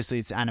mean, obviously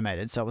it's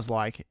animated, so it was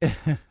like,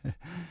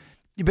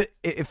 but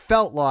it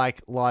felt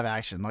like live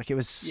action. Like it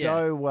was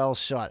so well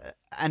shot,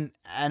 and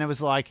it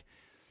was like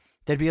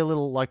there'd be a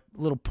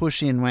little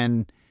push in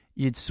when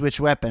you'd switch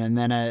weapon, and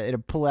then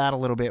it'd pull out a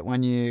little bit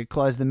when you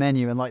close the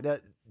menu, and like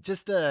that,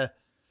 just the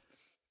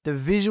the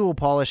visual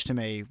polish to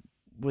me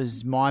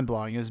was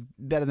mind-blowing. It was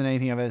better than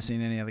anything I've ever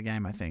seen in any other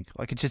game, I think.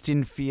 Like, it just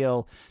didn't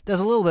feel... There's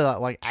a little bit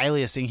of, like,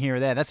 aliasing here or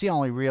there. That's the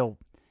only real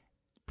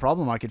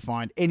problem I could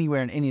find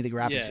anywhere in any of the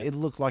graphics. Yeah. It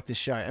looked like the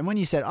show. And when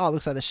you said, oh, it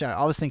looks like the show,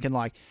 I was thinking,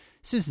 like,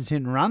 Simpsons Hit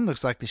and Run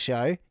looks like the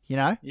show, you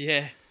know?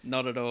 Yeah,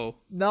 not at all.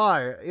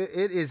 No,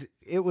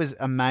 it was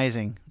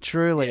amazing.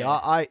 Truly.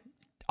 Yeah.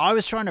 I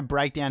was trying to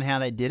break down how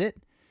they did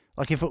it.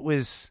 Like, if it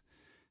was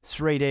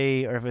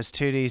 3D or if it was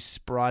 2D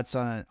sprites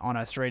on a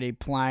 3D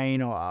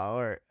plane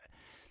or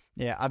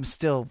yeah, I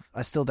still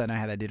don't know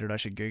how they did it. I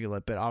should Google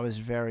it, but I was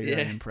very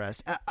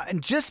impressed.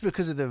 And just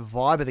because of the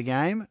vibe of the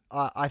game,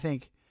 I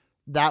think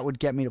that would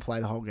get me to play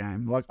the whole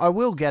game. Like, I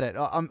will get it.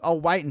 I'll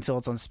wait until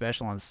it's on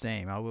special on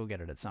Steam. I will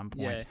get it at some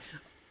point. Yeah.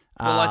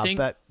 Well, I think...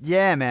 But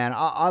yeah, man,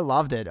 I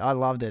loved it. I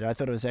loved it. I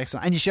thought it was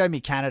excellent. And you showed me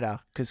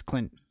Canada because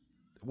Clint,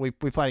 we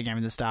played a game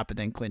in the start, but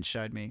then Clint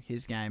showed me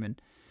his game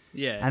and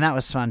that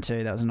was fun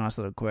too. That was a nice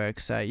little quirk.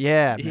 So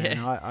yeah, man,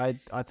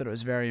 I thought it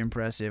was very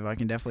impressive. I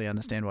can definitely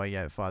understand why you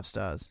gave it 5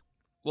 stars.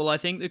 Well, I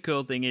think the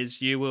cool thing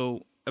is you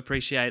will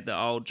appreciate the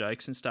old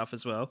jokes and stuff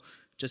as well,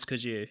 just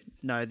because you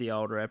know the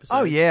older episodes.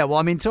 Oh yeah, well,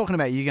 I mean, talking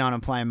about you going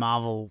and playing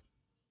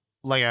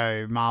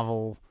Lego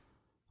Marvel,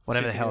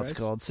 whatever the hell it's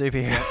called,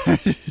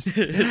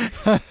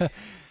 superheroes.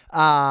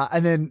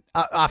 And then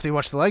after you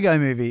watched the Lego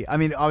movie, I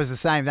mean, I was the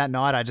same that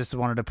night. I just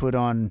wanted to put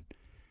on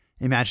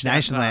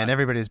Imagination Land.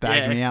 Everybody was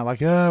bagging me out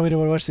like, oh, we don't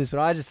want to watch this, but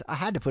I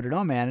had to put it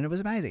on, man, and it was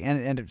amazing.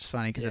 And it was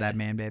funny because it had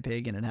Man Bear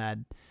Pig and it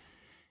had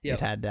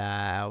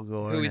Al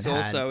Gore, who is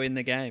also in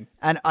the game.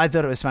 And I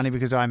thought it was funny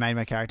because I made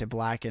my character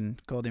black and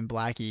called him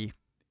Blackie,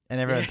 and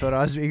everyone thought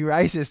I was being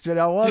racist, but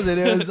I wasn't.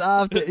 It was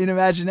after in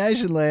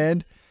Imagination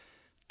Land,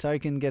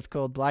 Token gets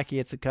called Blackie.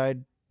 It's a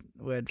code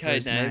word for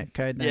his name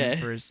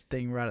for his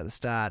thing right at the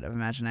start of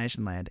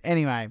Imagination Land.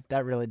 Anyway,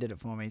 that really did it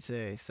for me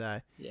too.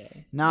 So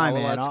man,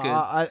 that's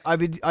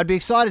good. I'd be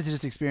excited to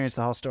just experience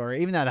the whole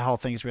story, even though the whole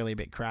thing is really a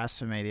bit crass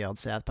for me, the old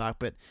South Park.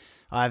 But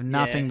I have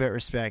nothing but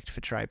respect for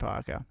Trey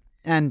Parker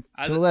and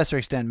to a lesser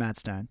extent Matt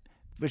Stone,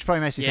 which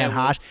probably makes me sound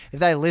harsh. If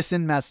they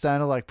listen, Matt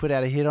Stone will like put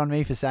out a hit on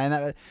me for saying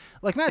that.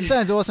 Like, Matt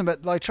Stone's awesome,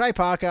 but like Trey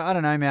Parker, I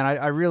don't know, man.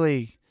 I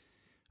really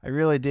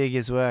dig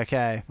his work.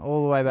 Hey,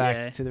 all the way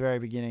back to the very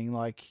beginning.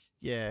 Like,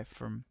 I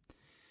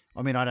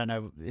don't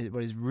know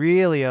what his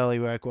really early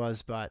work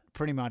was, but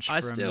pretty much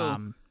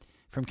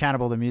from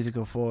Cannibal the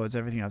Musical forwards,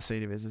 everything I've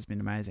seen of his has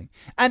been amazing.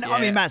 And I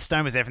mean, Matt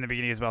Stone was there from the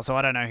beginning as well, so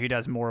I don't know who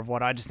does more of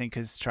what. I just think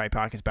because Trey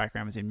Parker's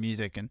background was in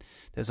music, and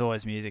there's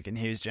always music, and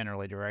he was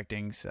generally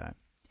directing. So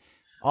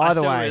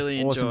either way,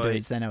 really awesome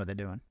dudes. They know what they're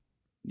doing.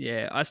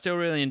 Yeah, I still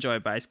really enjoy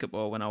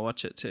basketball when I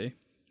watch it too.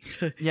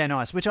 Yeah,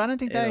 nice. Which I don't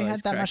think they had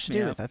that much to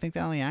do with. I think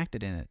they only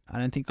acted in it. I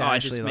don't think they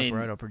actually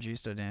wrote or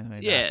produced it or anything like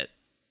that. Yeah,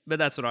 but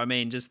that's what I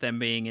mean. Just them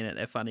being in it,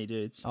 they're funny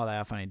dudes. Oh, they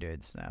are funny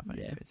dudes.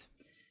 Dudes.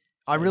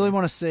 So, I really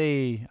want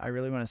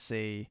to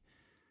see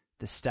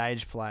the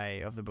stage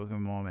play of the Book of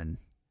Mormon.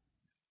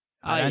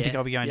 I don't think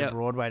I'll be going to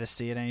Broadway to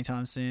see it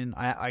anytime soon.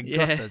 I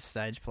got the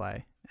stage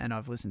play and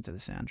I've listened to the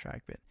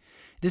soundtrack, but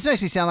this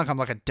makes me sound like I'm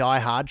like a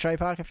die-hard Trey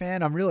Parker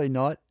fan. I'm really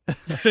not.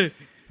 I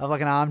have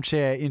like an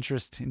armchair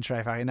interest in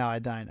Trey Parker. No, I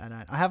don't.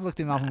 I have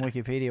looked him up on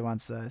Wikipedia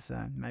once though,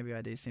 so maybe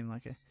I do seem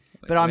like a...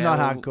 But I'm not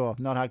hardcore.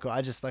 Not hardcore.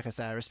 I just, like I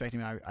say, I respect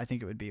him. I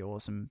think it would be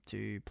awesome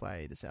to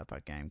play the South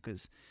Park game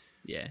because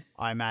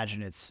I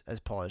imagine it's as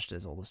polished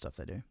as all the stuff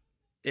they do.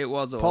 It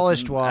was awesome.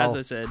 Polished while as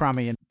I said,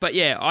 crummy. But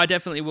yeah, I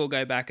definitely will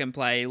go back and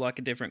play like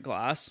a different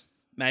class.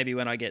 Maybe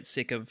when I get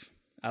sick of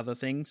other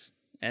things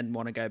and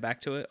want to go back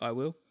to it, I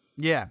will.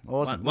 Yeah,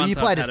 awesome. Well, you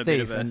played as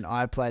Thief and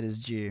I played as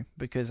Jew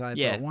because I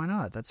thought, why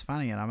not? That's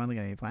funny, and I'm only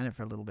going to be playing it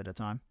for a little bit of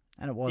time.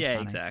 And it was funny.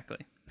 Yeah, exactly.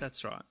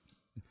 That's right.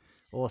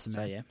 Awesome,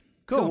 man. So, yeah.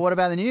 Cool. What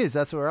about the news?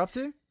 That's what we're up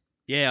to?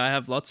 Yeah, I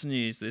have lots of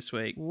news this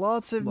week.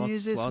 Lots of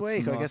news this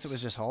week. I guess it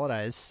was just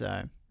holidays,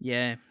 so...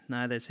 Yeah,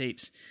 no, there's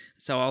heaps.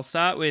 So I'll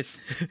start with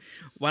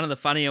one of the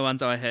funnier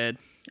ones I heard.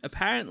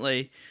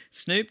 Apparently,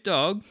 Snoop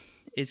Dogg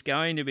is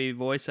going to be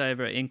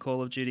voiceover in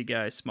Call of Duty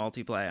Ghosts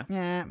multiplayer.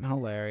 Yeah,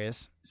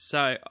 hilarious.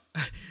 So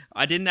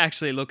I didn't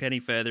actually look any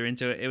further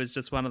into it. It was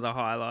just one of the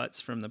highlights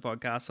from the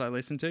podcast I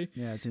listened to.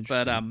 Yeah, it's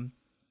interesting.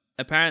 But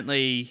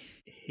apparently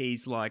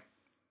he's like,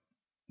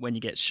 when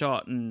you get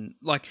shot and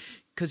like,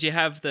 because you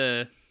have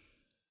the,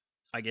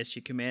 I guess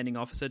your commanding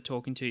officer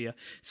talking to you.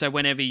 So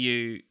whenever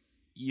you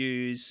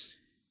use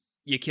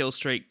your kill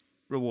streak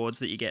rewards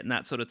that you get and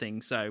that sort of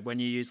thing. So when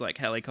you use like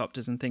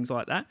helicopters and things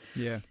like that,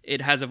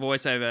 it has a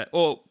voiceover,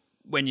 or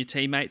when your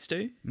teammates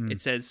do,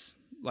 it says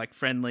like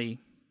friendly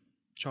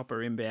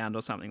chopper inbound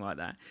or something like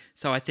that.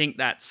 So I think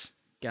that's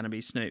going to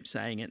be Snoop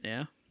saying it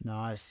now.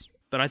 Nice.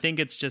 But I think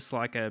it's just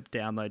like a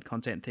download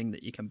content thing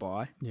that you can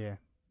buy. Yeah.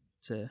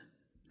 To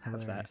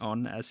have that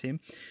on as him.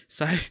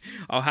 So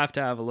I'll have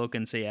to have a look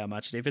and see how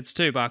much. If it's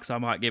 $2, I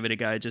might give it a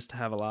go just to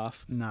have a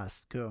laugh.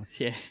 Nice. Cool.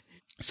 Yeah.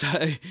 So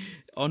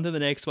on to the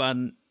next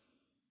one.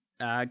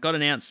 Got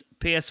announced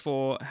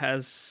PS4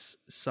 has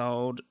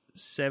sold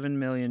 7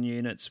 million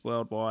units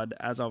worldwide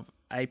as of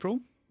April.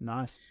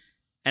 Nice.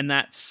 And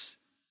that's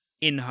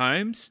in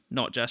homes,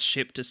 not just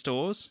shipped to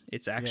stores.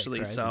 It's actually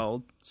crazy.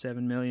 sold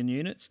 7 million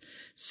units.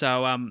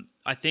 So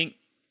I think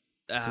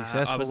I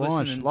Successful was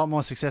launch. listening. A lot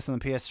more success than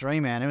the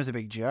PS3, man. It was a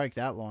big joke,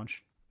 that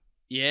launch.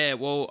 Yeah,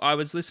 well, I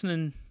was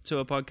listening to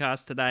a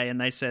podcast today, and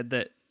they said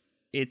that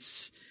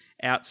it's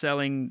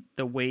outselling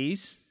the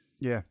Wii's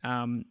Yeah.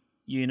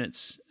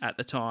 units at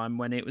the time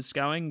when it was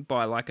going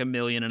by like 1.5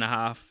 million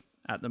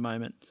at the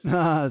moment.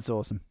 That's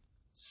awesome.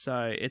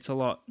 So it's a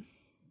lot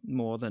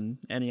more than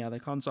any other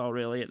console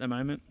really at the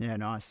moment. Yeah,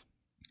 nice.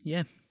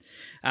 Yeah.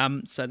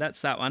 So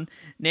that's that one.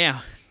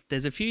 Now,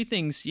 there's a few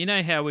things. You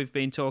know how we've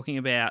been talking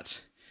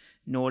about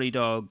Naughty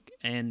Dog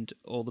and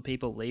all the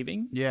people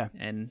leaving? Yeah.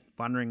 And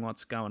wondering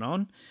what's going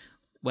on?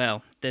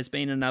 Well, there's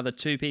been another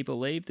 2 people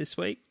leave this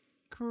week.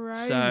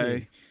 Crazy.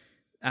 So,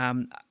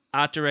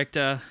 art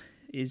director,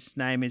 his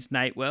name is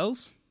Nate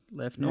Wells,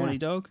 left Naughty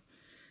Dog.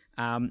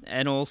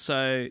 And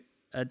also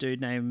a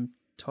dude named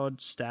Todd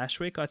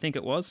Stashwick, I think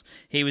it was.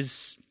 He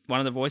was one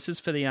of the voices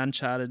for the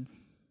Uncharted.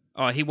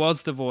 Oh, he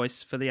was the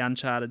voice for the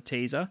Uncharted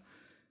teaser.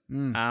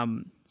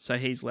 So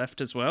he's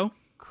left as well.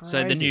 Crazy.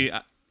 So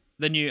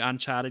the new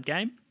Uncharted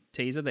game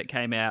teaser that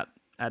came out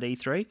at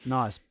E3.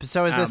 Nice.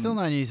 So is there still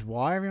no news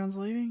why everyone's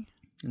leaving?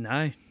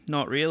 No,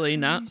 not really.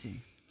 No.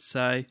 Crazy.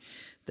 So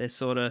they're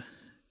sort of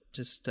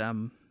just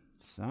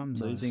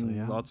Something's losing obviously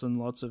up. lots and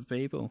lots of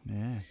people.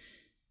 Yeah.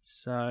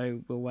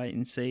 So we'll wait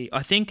and see.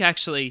 I think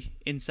actually,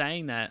 in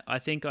saying that, I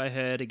think I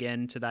heard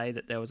again today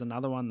that there was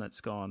another one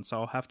that's gone.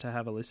 So I'll have to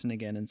have a listen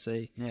again and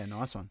see. Yeah,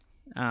 nice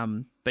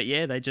one. But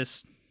yeah, they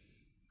just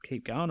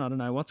keep going. I don't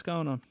know what's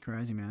going on.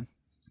 Crazy, man.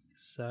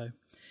 So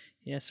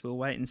yes, we'll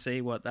wait and see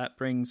what that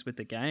brings with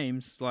the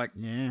games. Like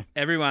Yeah.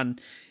 everyone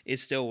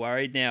is still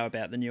worried now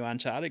about the new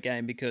Uncharted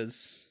game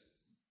because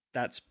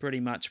that's pretty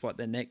much what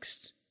the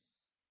next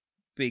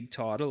big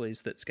title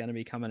is that's going to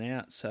be coming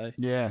out. So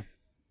Yeah.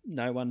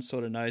 no one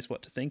sort of knows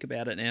what to think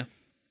about it now.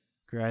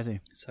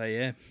 Crazy. So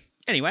yeah.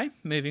 Anyway,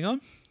 moving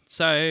on.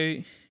 So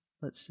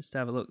let's just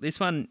have a look. This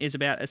one is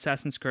about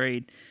Assassin's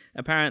Creed.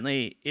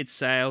 Apparently, its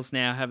sales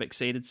now have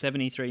exceeded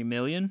 73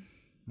 million.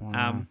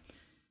 Wow.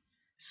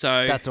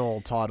 So That's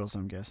all titles,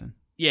 I'm guessing.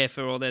 yeah,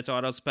 for all their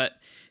titles. But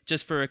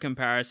just for a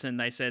comparison,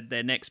 they said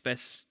their next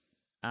best,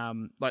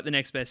 the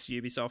next best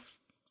Ubisoft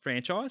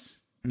franchise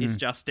is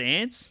Just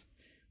Dance,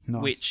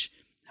 Nice. which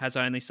has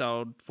only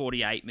sold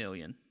 48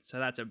 million. So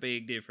that's a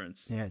big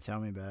difference. Yeah, tell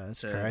me about it.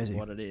 That's to crazy.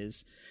 what it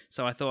is.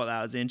 So I thought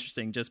that was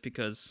interesting just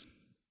because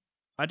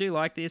I do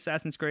like the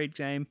Assassin's Creed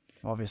game.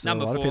 Obviously,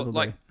 Number a lot 4, of people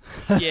like,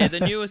 do. yeah,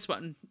 the newest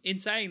one. In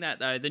saying that,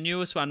 though, the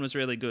newest one was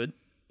really good.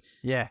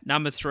 Yeah.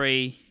 Number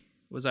 3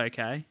 was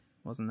okay.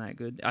 Wasn't that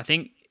good. I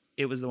think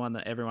it was the one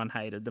that everyone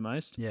hated the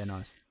most. Yeah,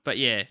 nice. But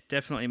yeah,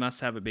 definitely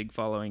must have a big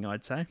following,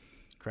 I'd say.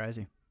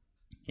 Crazy.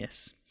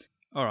 Yes.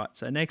 All right,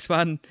 so next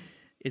one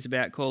is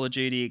about Call of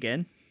Duty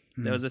again.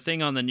 There was a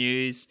thing on the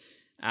news.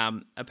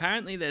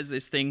 Apparently there's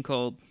this thing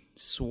called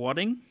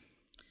swatting.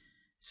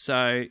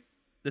 So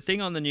the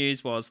thing on the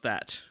news was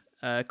that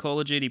a Call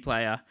of Duty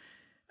player,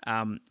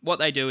 what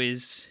they do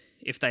is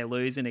if they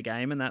lose in a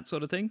game and that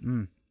sort of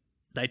thing,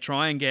 they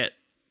try and get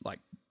like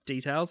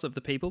details of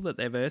the people that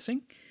they're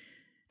versing.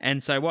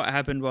 And so what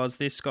happened was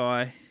this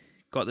guy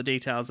got the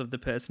details of the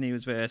person he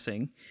was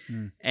versing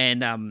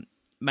and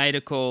made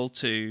a call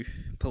to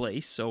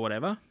police or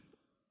whatever,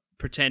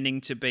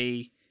 pretending to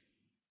be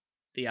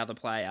the other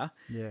player,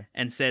 Yeah.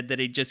 and said that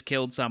he'd just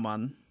killed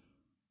someone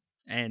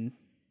and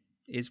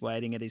is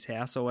waiting at his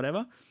house or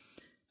whatever.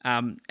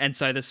 And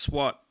so the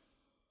SWAT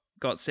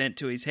got sent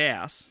to his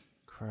house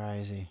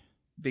Crazy.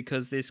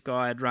 because this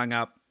guy had rung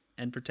up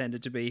and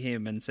pretended to be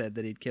him and said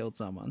that he'd killed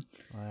someone.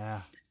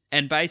 Wow.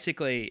 And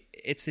basically,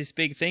 it's this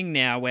big thing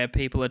now where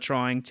people are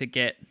trying to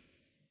get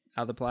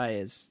other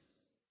players.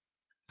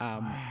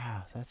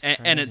 Wow, that's crazy.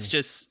 And it's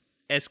just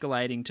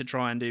escalating to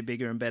try and do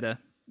bigger and better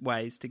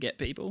ways to get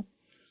people.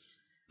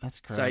 That's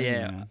crazy, So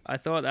yeah, man. I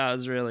thought that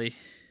was really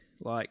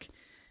like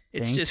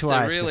it's Think just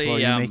twice a really before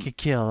you make a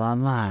kill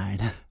online.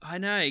 I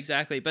know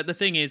exactly, but the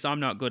thing is, I'm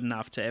not good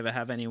enough to ever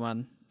have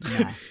anyone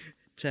No.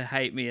 to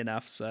hate me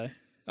enough, so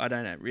I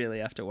don't really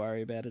have to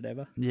worry about it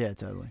ever. Yeah,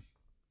 totally.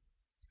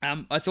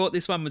 I thought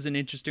this one was an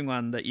interesting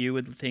one that you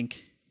would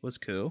think was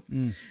cool.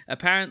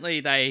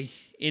 Apparently, they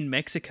in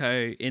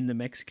Mexico, in the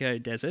Mexico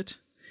desert,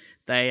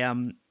 they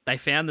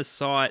found the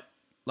site,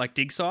 like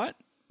dig site,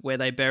 where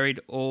they buried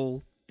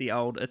all the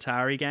old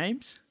Atari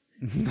games.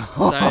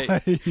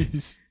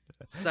 Nice.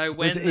 So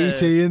when Was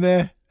E.T. in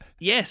there?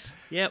 yes,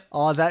 yep,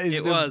 Oh, that is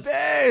It the was.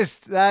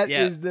 best. That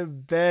is Yeah. the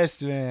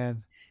best,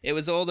 man. it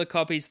was all the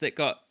copies that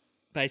got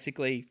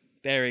basically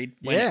buried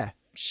when Yeah. it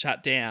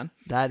shut down.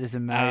 That is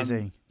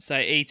amazing. So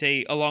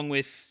E.T. along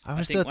with I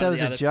always think thought one that of was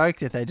the a other- joke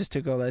that they just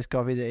took all those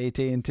copies of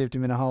E.T. and tipped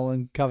him in a hole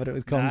and covered it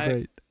with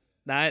concrete.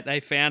 No, they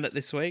found it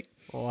this week.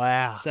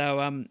 Wow.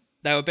 So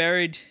they were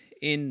buried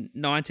in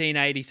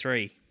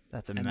 1983.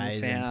 That's And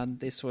amazing. were found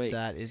this week.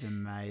 That is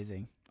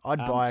amazing. I'd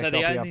buy a so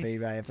the copy off only-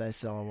 eBay if they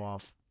sell them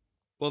off.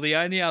 Well, the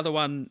only other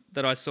one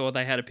that I saw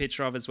they had a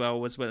picture of as well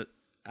was with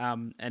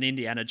an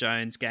Indiana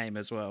Jones game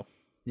as well.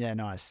 Yeah,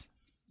 nice.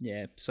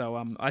 Yeah,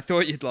 so I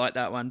thought you'd like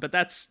that one, but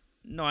that's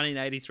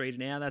 1983 to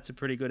now. That's a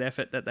pretty good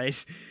effort that they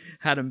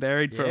had them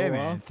buried for a while.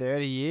 Man,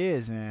 30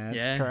 years, man.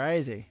 That's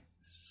crazy.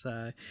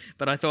 So,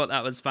 but I thought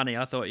that was funny.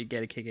 I thought you'd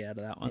get a kick out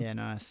of that one. Yeah,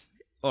 nice.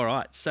 All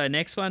right, so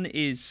next one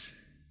is,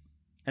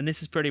 and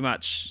this is pretty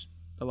much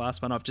the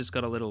last one. I've just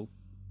got a little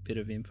bit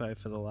of info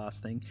for the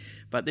last thing,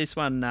 but this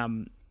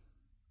one,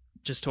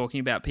 just talking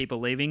about people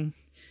leaving.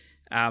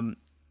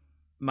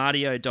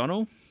 Marty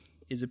O'Donnell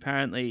is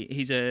apparently,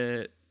 he's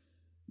a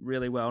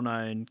really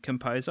well-known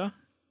composer,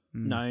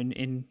 known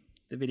in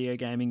the video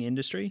gaming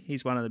industry.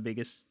 He's one of the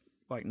biggest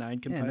known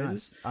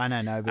composers. Yeah, nice.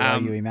 I know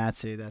Nobuo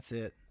Uematsu, that's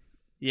it.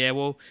 Yeah,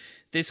 well,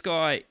 this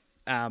guy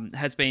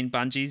has been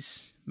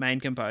Bungie's main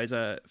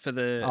composer for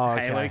the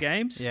Halo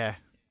games. Yeah.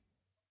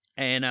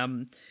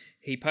 And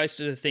he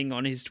posted a thing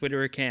on his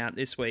Twitter account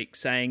this week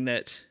saying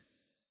that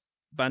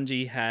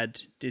Bungie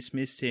had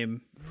dismissed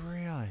him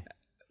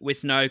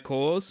with no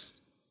cause.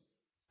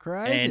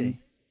 Crazy. And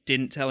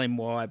didn't tell him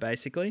why,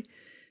 basically.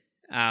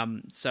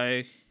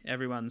 So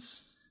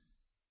everyone's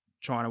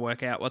trying to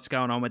work out what's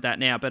going on with that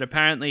now. But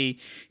apparently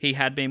he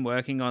had been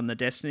working on the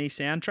Destiny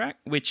soundtrack,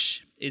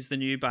 which is the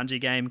new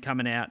Bungie game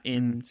coming out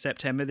in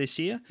September this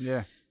year.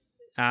 Yeah.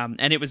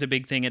 And it was a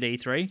big thing at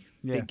E3,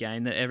 big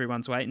game that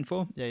everyone's waiting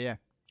for. Yeah, yeah.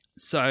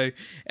 So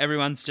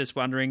everyone's just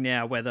wondering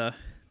now whether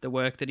the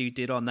work that he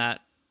did on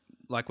that,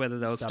 whether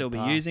they'll still be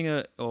using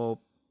it or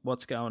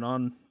what's going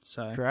on.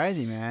 So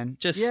crazy, man.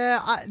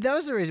 That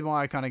was the reason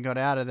why I kind of got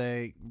out of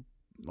the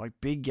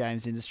big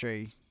games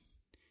industry,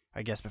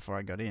 I guess, before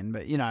I got in.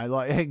 But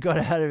I got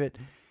out of it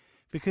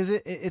because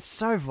it's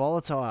so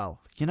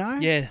volatile.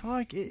 Yeah.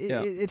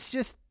 It's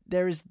just,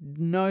 there is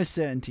no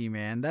certainty,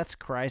 man. That's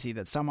crazy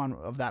that someone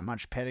of that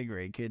much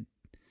pedigree could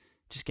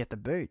just get the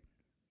boot.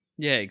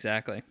 Yeah,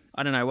 exactly.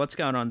 I don't know what's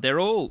going on. They're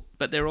all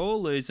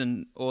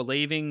losing or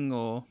leaving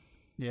or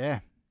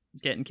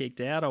getting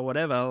kicked out or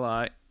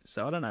whatever.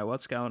 So I don't know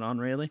what's going on,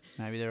 really.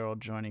 Maybe they're all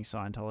joining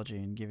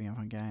Scientology and giving up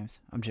on games.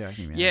 I'm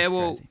joking, man. Yeah,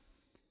 That's crazy.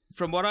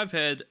 From what I've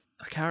heard,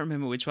 I can't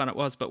remember which one it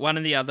was, but one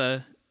of the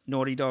other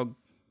Naughty Dog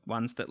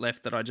ones that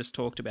left that I just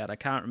talked about, I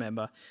can't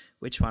remember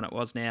which one it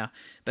was now.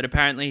 But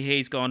apparently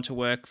he's gone to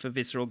work for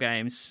Visceral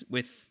Games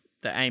with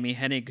the Amy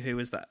Hennig, who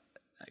was the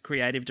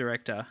creative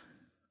director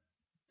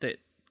that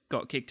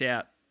got kicked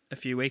out a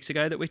few weeks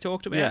ago that we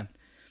talked about,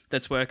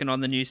 that's working on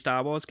the new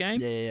Star Wars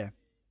game. Yeah.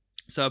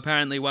 So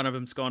apparently one of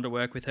them's gone to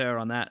work with her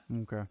on that.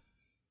 Okay.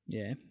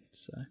 Yeah,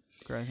 so.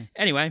 Crazy.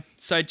 Anyway,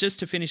 so just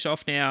to finish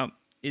off now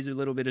is a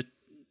little bit of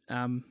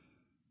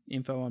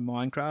info on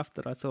Minecraft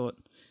that I thought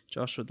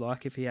Josh would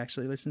like if he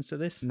actually listens to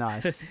this.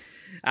 Nice.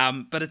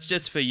 But it's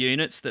just for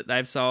units that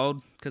they've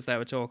sold because they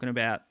were talking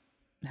about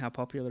how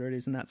popular it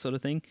is and that sort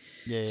of thing.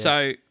 Yeah.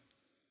 So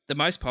the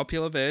most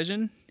popular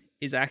version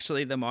is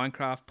actually the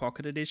Minecraft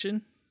Pocket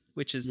Edition,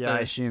 which is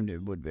I assumed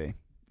it would be.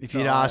 If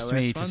you'd asked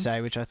me to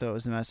say which I thought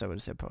was the most, I would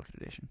have said Pocket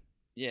Edition.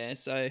 Yeah,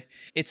 so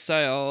it's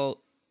sold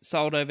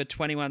over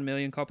 21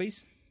 million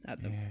copies at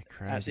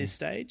this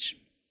stage.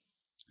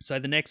 So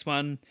the next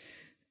one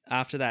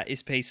after that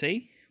is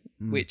PC,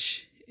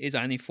 which is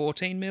only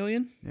 14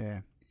 million. Yeah.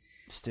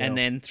 Still. And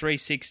then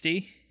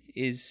 360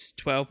 is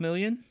 12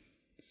 million.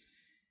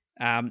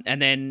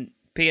 And then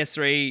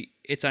PS3,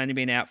 it's only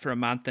been out for a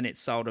month and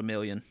it's sold 1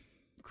 million.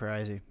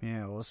 Crazy.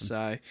 Yeah, awesome.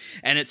 So,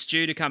 and it's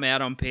due to come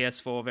out on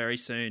PS4 very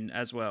soon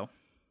as well.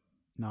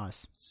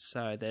 Nice.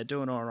 So they're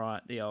doing all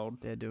right,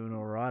 They're doing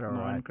all right,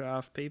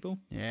 Minecraft people.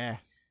 Yeah.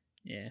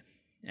 Yeah.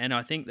 And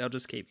I think they'll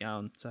just keep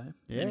going. So,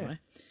 anyway.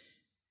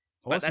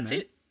 Awesome, but that's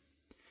it.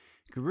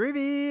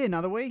 Groovy.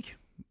 Another week.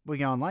 We're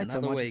going late, so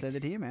I might week. just end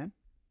it here, man.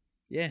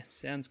 Yeah,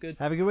 sounds good.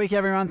 Have a good week,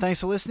 everyone.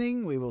 Thanks for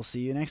listening. We will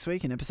see you next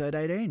week in episode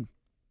 18.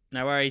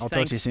 No worries. I'll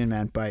talk to you soon,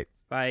 man. Bye.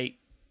 Bye.